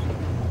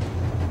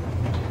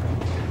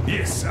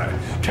 Yes,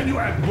 can you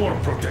add more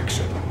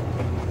protection?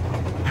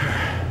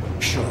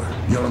 Sure,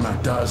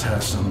 Yermak does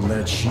have some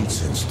lead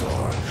sheets in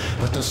store,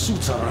 but the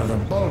suits are rather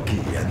bulky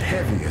and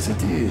heavy as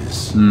it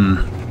is.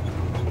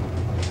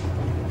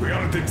 We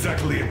aren't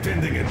exactly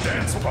attending a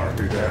dance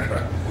party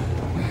there.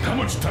 How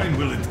much time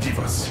will it give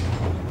us?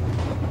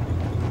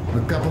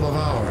 A couple of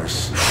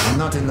hours.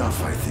 Not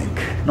enough, I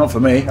think. Not for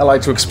me. I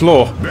like to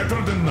explore.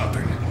 Better than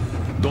nothing.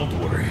 Don't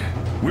worry.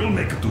 We'll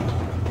make do.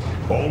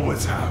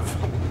 Always have.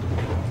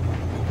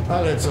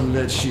 I'll add some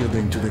lead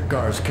shielding to the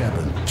car's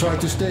cabin. Try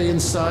to stay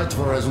inside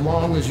for as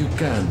long as you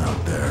can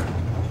out there.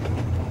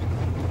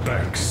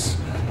 Thanks.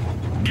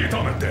 Get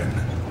on it then.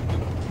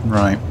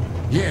 Right.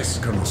 Yes,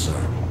 Colonel, sir.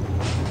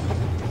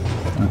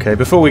 Okay,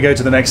 before we go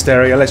to the next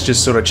area, let's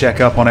just sort of check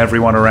up on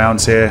everyone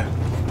around here.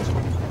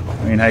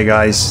 I mean, hey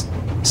guys,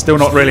 still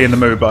not really in the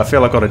mood, but I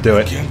feel I've got to do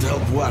it. Can't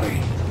help worry.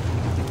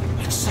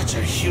 It's such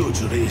a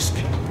huge risk.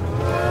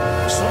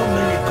 So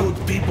many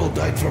good people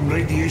died from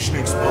radiation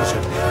exposure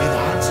in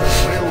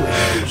Hansa's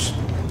railway use.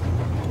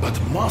 But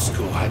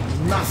Moscow had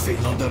nothing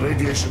on the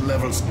radiation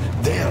levels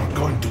they're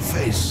going to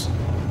face.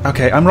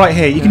 Okay, I'm right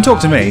here. You can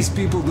talk to me. These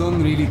people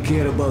don't really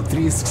care about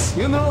risks.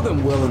 You know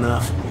them well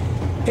enough.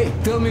 Hey,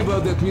 tell me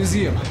about that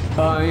museum.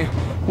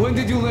 When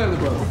did you learn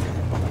about it?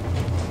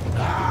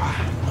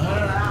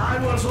 I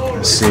was always...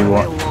 Let's see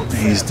what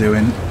he's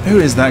doing. Who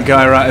is that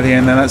guy right at the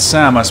end there? That's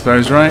Sam, I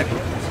suppose, right?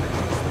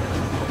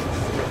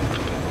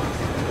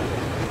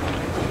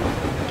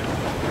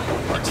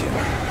 Artyom,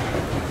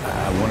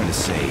 I wanted to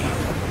say,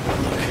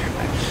 look,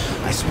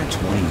 I spent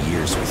 20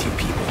 years with you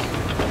people.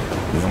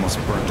 We almost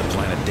burnt the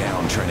planet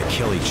down trying to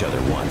kill each other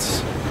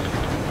once.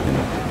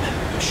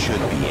 And should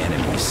be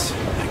enemies,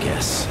 I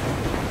guess.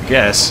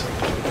 Guess.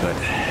 But,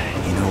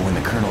 you know, when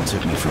the Colonel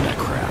took me from that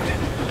crowd,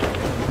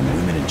 when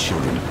women and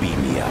children beat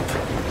me up,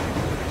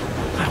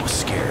 I was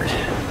scared.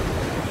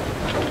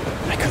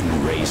 I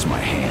couldn't raise my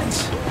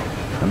hands.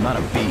 I'm not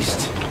a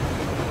beast.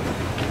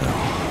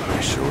 Oh,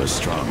 I sure was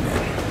strong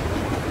then.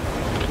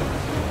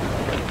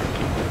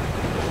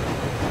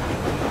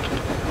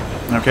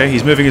 Okay,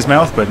 he's moving his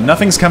mouth, but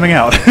nothing's coming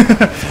out.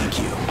 Thank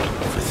you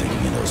for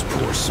thinking of those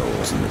poor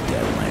souls in the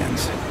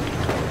Deadlands.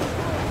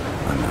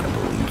 I'm not a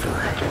believer,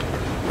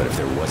 but if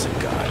there was a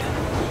God,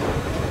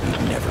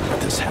 he'd never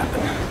let this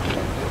happen.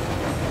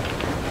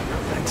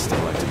 I'd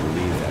still like to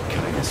believe that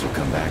kindness will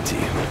come back to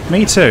you.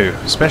 Me too,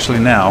 especially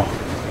now.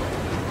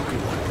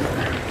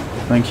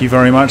 Thank you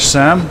very much,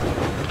 Sam.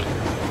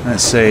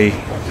 Let's see.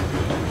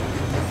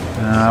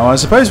 Well, I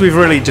suppose we've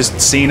really just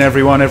seen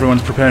everyone.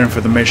 Everyone's preparing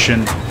for the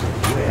mission.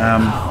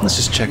 Let's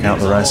just check out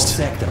the rest.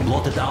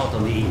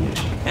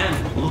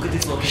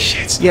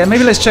 Shit. Yeah,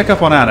 maybe let's check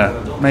up on Anna.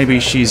 Maybe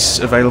she's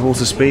available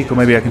to speak, or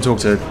maybe I can talk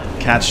to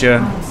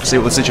Katya, see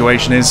what the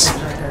situation is.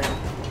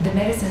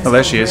 Oh,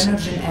 there she is.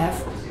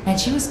 And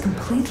she was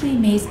completely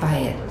amazed by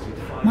it.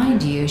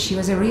 Mind you, she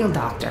was a real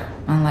doctor,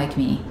 unlike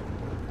me.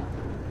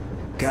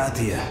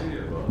 Katya,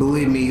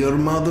 believe me, your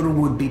mother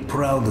would be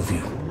proud of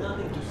you.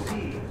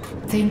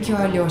 Thank you,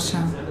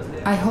 Alyosha.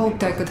 I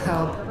hoped I could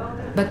help,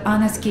 but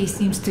Anna's case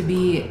seems to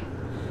be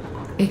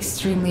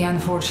extremely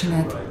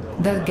unfortunate.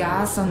 That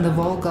gas on the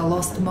Volga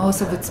lost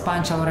most of its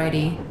punch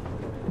already,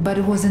 but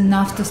it was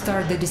enough to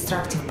start the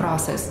destructive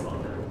process.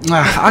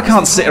 I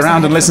can't sit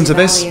around and listen to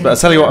this, but I'll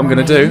tell you what I'm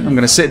going to do. I'm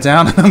going to sit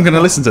down and I'm going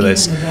to listen to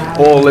this.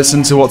 Or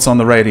listen to what's on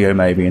the radio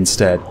maybe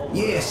instead.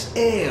 Yes,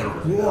 air,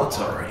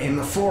 water, in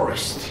the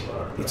forest.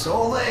 It's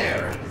all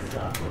there.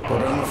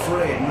 But I'm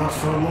afraid not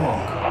for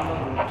long.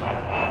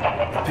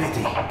 A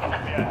pity.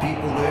 The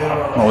people there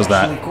are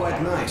actually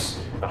quite nice.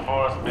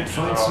 We'd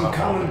find some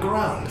common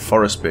ground.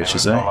 Forest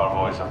bitches, eh?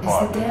 Is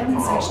the dam in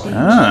such danger?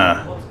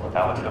 Ah.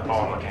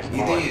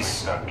 It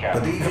is,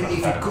 but even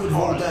if it could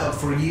hold out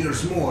for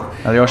years more,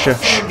 Alyosha,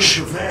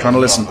 shh, trying to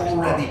listen.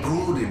 Already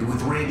polluted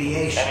with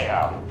radiation.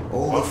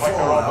 All the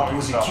fallout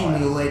was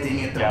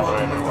accumulating at the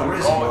bottom of the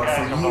reservoir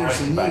for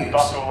years and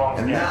years,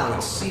 and now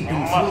it's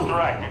seeping through.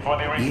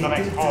 Yet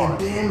if the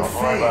dam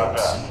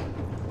fails,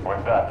 I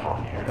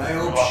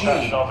hope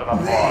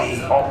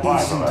they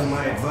listen to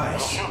my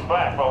advice.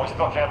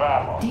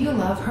 Do you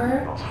love her?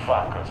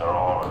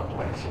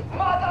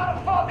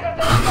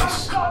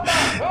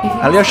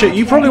 Alyosha,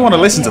 you probably want to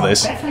listen to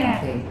this.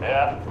 Definitely.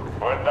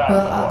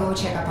 Well, I'll go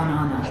check up on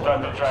Anna. Sure.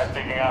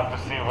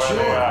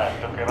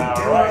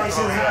 Terrorize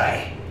it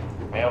high.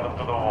 Nail them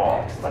to the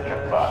wall, like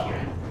a bug.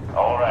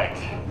 Alright,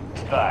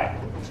 it's time.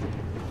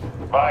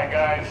 Bye,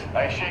 guys.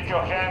 I shake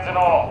your hands and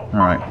all.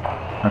 Alright.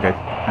 Okay.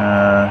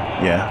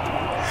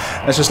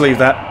 Yeah. Let's just leave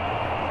that.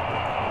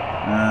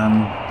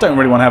 Don't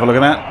really want to have a look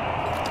at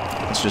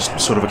that. Let's just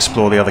sort of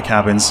explore the other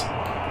cabins.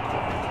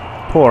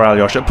 Poor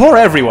Alyosha. Poor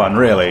everyone,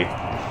 really.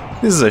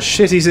 This is a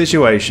shitty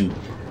situation.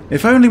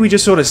 If only we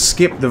just sort of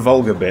skipped the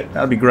Volga bit.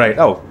 That'd be great.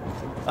 Oh.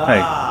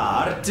 Hey.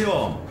 Ah,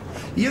 Artyom.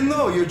 You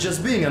know you're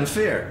just being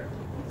unfair.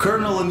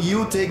 Colonel and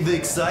you take the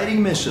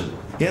exciting mission,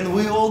 and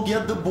we all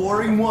get the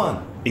boring one.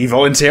 Are you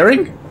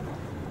volunteering?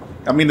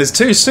 I mean, there's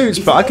 2 suits,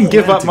 but I can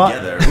give up my...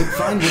 together, we'd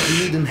find what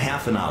we need in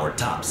half an hour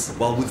tops.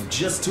 While with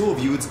just 2 of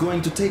you, it's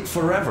going to take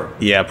forever.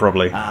 Yeah,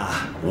 probably.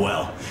 Ah,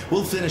 well,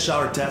 we'll finish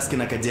our task in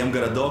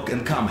Akademgorodok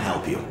and come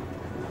help you.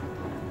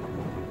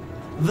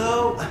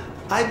 Though,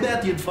 I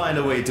bet you'd find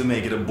a way to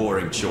make it a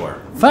boring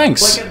chore.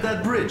 Thanks. Like at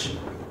that bridge.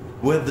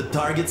 With the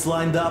targets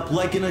lined up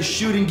like in a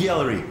shooting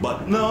gallery.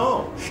 But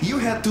no, you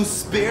had to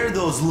spare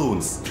those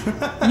loons.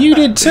 You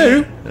did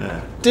too,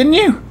 didn't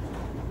you?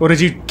 Or did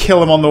you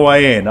kill them on the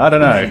way in? I don't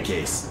know. In any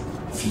case,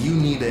 if you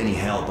need any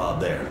help out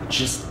there,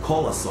 just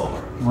call us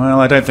over. Well,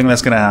 I don't think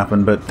that's going to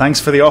happen, but thanks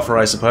for the offer,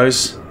 I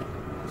suppose.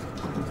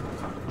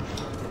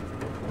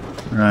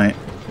 Right.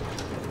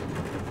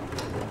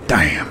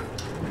 Damn.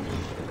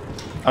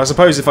 I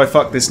suppose if I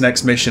fuck this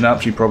next mission up,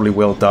 she probably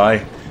will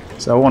die.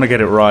 So I want to get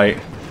it right.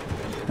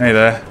 Hey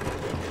there.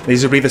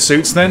 These will be the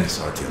suits then? Yes,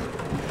 Artyom.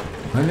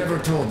 I never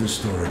told this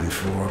story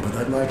before, but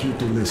I'd like you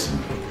to listen.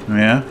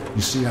 Yeah?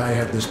 You see, I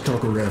had this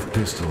Tokarev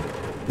pistol.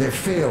 They're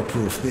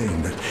fail-proof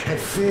thing, but had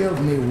failed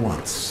me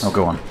once. Oh,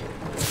 go on.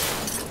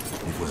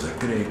 It was a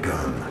great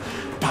gun.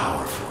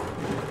 Powerful.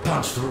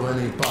 Punch through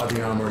any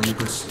body armor you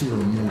could still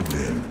move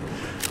in.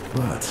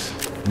 But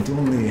it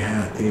only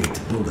had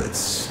 8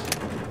 bullets.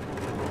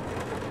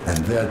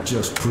 And that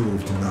just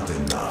proved not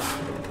enough.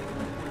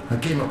 I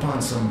came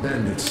upon some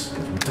bandits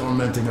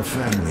tormenting a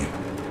family,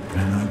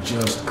 and I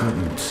just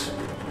couldn't.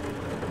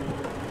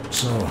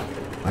 So,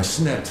 I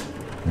snapped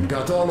and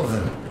got all of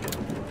them,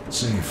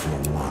 save for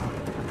one.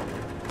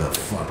 The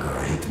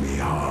fucker hit me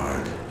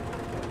hard.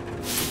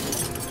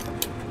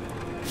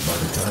 By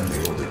the time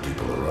the older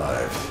people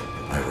arrived,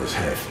 I was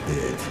half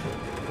dead.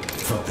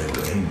 Thought they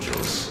were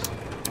angels.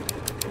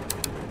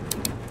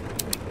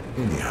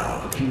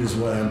 Anyhow, here's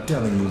why I'm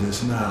telling you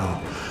this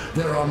now.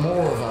 There are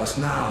more of us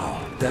now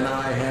than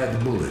I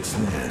had bullets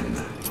then.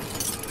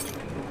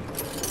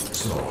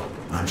 So,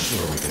 I'm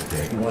sure we can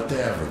take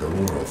whatever the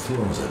world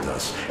throws at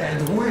us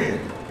and win.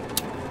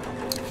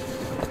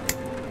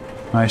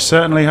 I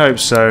certainly hope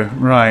so.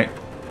 Right.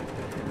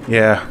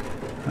 Yeah.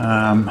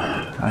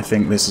 I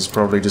think this is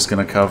probably just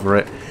going to cover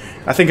it.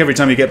 I think every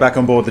time you get back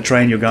on board the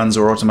train, your guns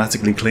are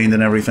automatically cleaned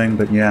and everything,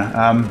 but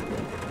yeah.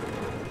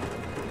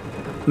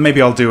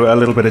 Maybe I'll do a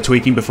little bit of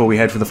tweaking before we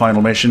head for the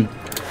final mission.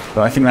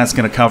 But I think that's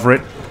going to cover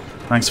it.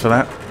 Thanks for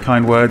that.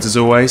 Kind words as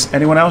always.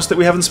 Anyone else that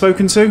we haven't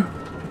spoken to?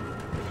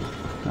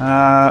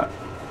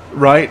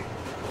 Right.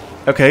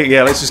 Okay,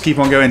 yeah, let's just keep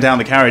on going down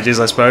the carriages,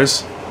 I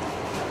suppose.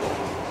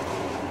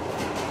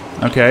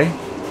 Okay.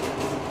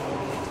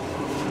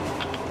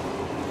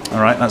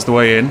 Alright, that's the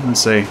way in.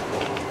 Let's see.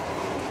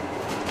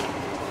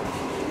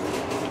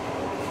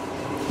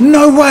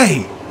 No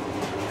way!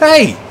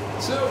 Hey!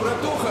 So,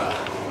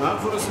 Bratucha, up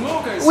for a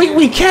smoke, I see.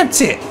 We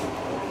kept it!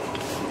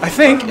 I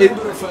think it...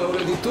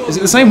 Is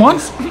it the same one?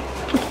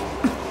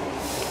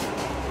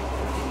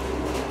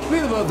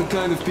 Read about the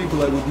kind of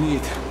people I would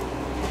meet.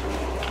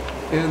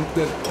 And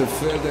that the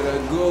further I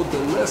go, the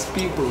less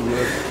people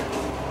get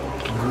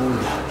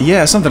good.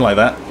 Yeah, something like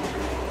that.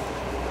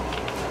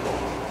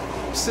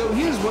 So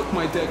here's what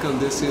my take on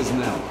this is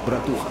now,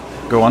 Bratucha.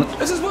 Go on.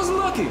 I just wasn't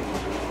lucky.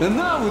 And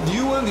now with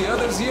you and the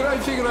others here, I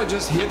figure I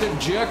just hit a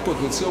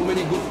jackpot with so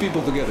many good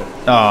people together.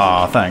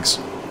 Ah, thanks.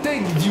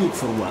 Take Duke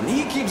for one.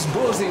 He keeps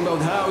boasting about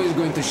how he's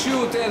going to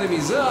shoot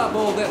enemies up,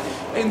 all that.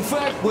 In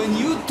fact, when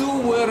you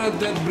two were at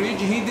that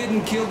bridge, he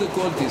didn't kill the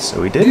cultists.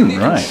 So he didn't, he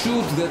right.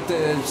 shoot that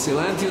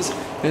Silantius,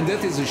 and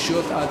that is a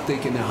shot I'd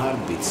take in a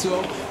heartbeat.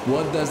 So,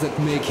 what does that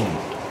make him?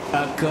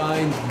 A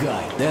kind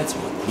guy. That's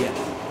what, yeah.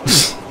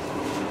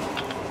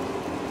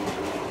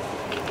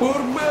 Or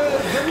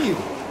Damir.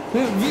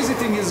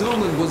 Visiting his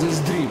homeland was his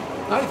dream.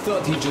 I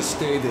thought he'd just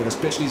stay there,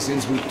 especially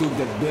since we took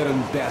that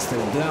Baron bastard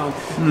down.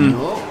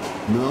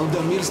 No,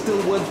 Damir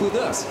still went with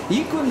us.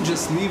 He couldn't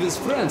just leave his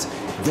friends.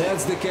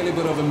 That's the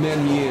caliber of a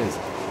man he is.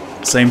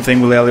 Same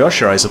thing with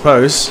Alyosha, I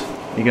suppose.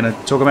 You gonna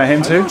talk about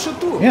him too? Alyosha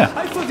too. Yeah.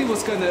 I thought he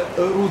was kinda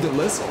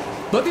rudderless,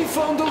 but he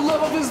found the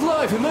love of his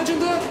life. Imagine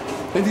that.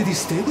 And did he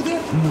stay with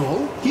her?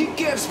 No. He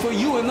cares for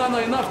you and Anna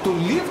enough to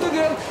leave the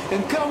girl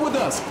and come with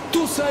us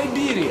to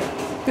Siberia.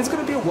 It's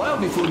gonna be a while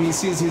before he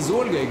sees his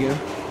Olga again.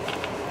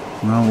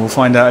 Well, we'll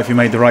find out if you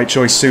made the right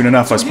choice soon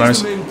enough, I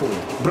suppose. Here's the main point.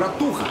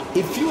 Bratucha,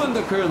 if you and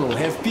the Colonel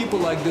have people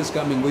like this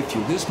coming with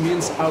you, this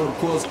means our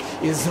cause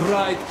is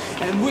right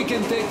and we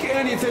can take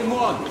anything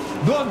on.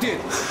 Don't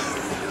it?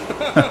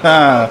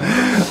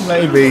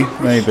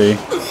 Maybe.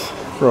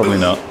 Probably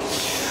not.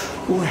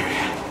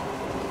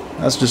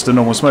 That's just a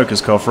normal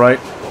smoker's cough, right?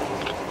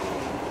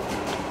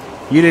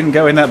 You didn't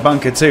go in that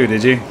bunker too,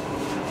 did you?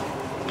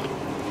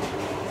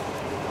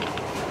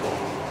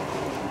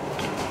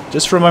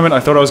 Just for a moment I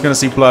thought I was going to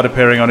see blood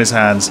appearing on his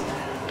hands.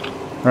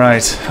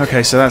 Right,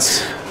 okay, so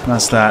that's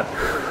that.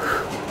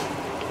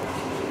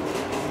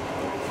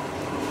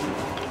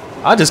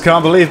 I just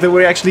can't believe that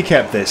we actually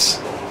kept this.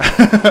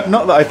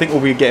 Not that I think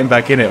we'll be getting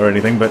back in it or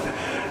anything, but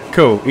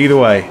cool, either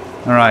way.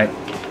 Alright.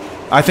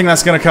 I think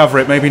that's going to cover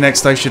it. Maybe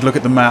next I should look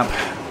at the map.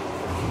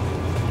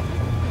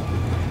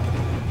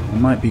 I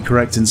might be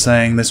correct in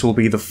saying this will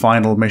be the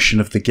final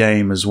mission of the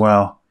game as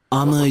well.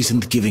 Anna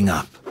isn't giving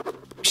up.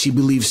 She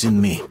believes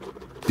in me.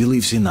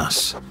 Believes in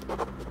us.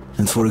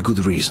 And for a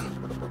good reason.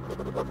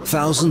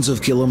 Thousands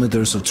of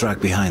kilometers of track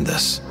behind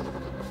us.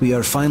 We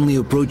are finally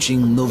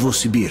approaching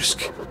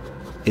Novosibirsk.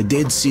 A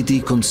dead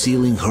city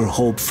concealing her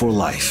hope for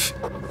life.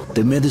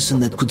 The medicine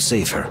that could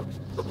save her.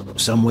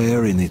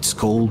 Somewhere in its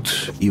cold,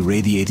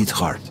 irradiated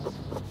heart.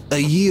 A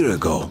year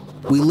ago,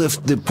 we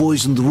left the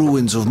poisoned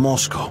ruins of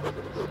Moscow.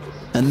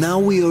 And now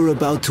we are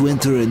about to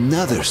enter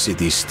another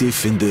city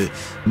stiff in the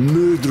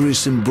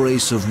murderous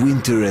embrace of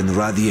winter and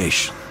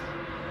radiation.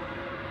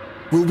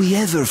 Will we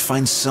ever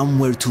find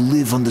somewhere to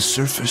live on the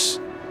surface?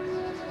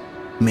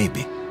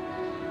 Maybe.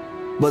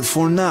 But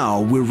for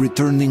now, we're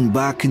returning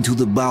back into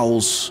the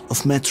bowels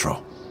of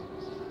Metro.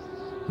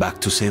 Back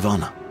to save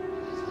Anna.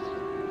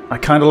 I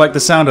kind of like the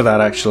sound of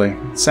that, actually.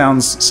 It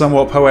sounds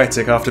somewhat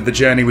poetic after the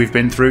journey we've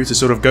been through to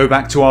sort of go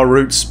back to our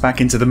roots, back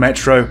into the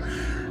Metro.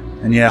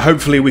 And yeah,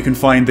 hopefully we can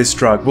find this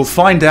drug. We'll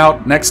find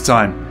out next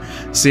time.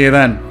 See you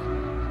then.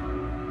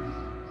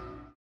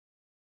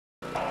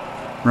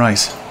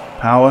 Right.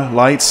 Power,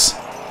 lights.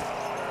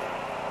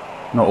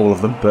 Not all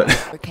of them, but...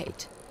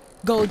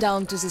 Go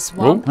down to the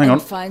swamp hang on.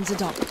 and find the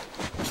dock.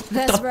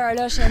 That's where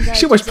Alyosha and I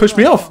She almost pushed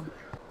me off.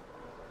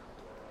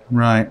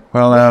 Right,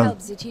 well,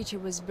 the teacher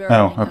was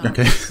oh,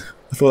 okay.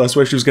 I thought that's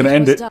where she was going to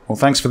end it. Well,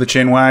 thanks for the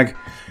chin wag.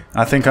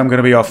 I think I'm going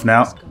to be off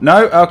now.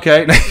 No?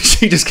 Okay.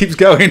 She just keeps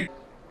going.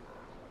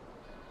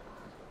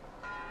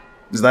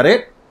 Is that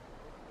it?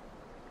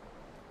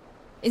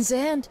 In the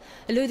end,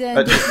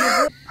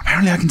 Luda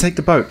apparently I can take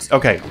the boat.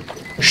 Okay.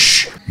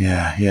 Shh.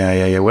 Yeah.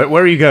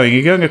 Where are you going? Are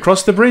you going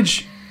across the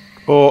bridge?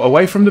 Or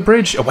away from the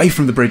bridge? Away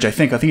from the bridge, I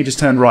think. I think you just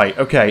turned right.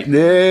 Okay.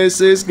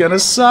 This is gonna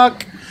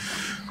suck.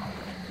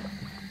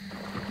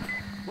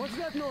 What's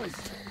that noise?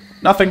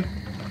 Nothing.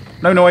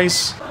 No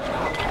noise.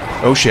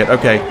 Oh shit,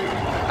 okay.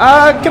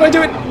 Can I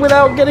do it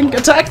without getting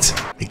attacked?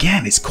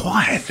 Again, it's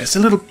quiet. It's a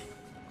little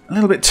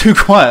bit too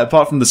quiet,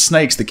 apart from the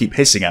snakes that keep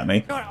hissing at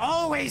me. You're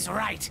always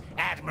right,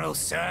 Admiral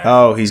Sir.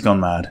 Oh, he's gone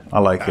mad. I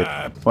like it.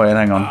 Wait,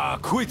 hang on.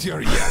 Quit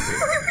your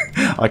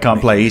yapping. I can't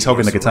play. He's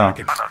hogging the guitar.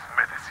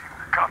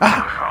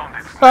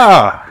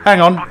 Ah,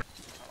 hang on.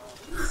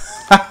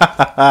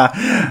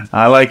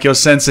 I like your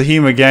sense of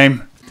humor,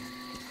 game.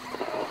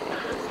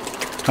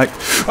 Like,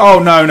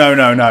 oh no,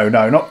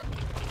 not.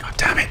 God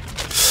damn it.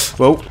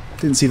 Well,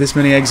 didn't see this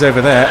many eggs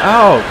over there.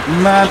 Oh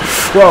man.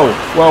 Whoa.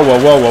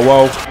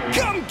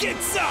 Come get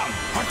some.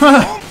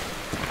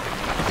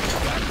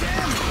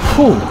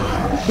 Whew.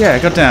 Yeah,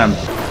 goddamn.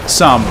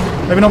 Some.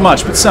 Maybe not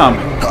much, but some.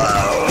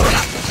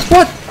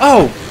 What?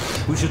 Oh.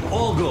 We should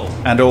all go.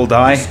 And all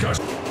die.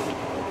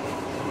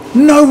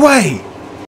 No way!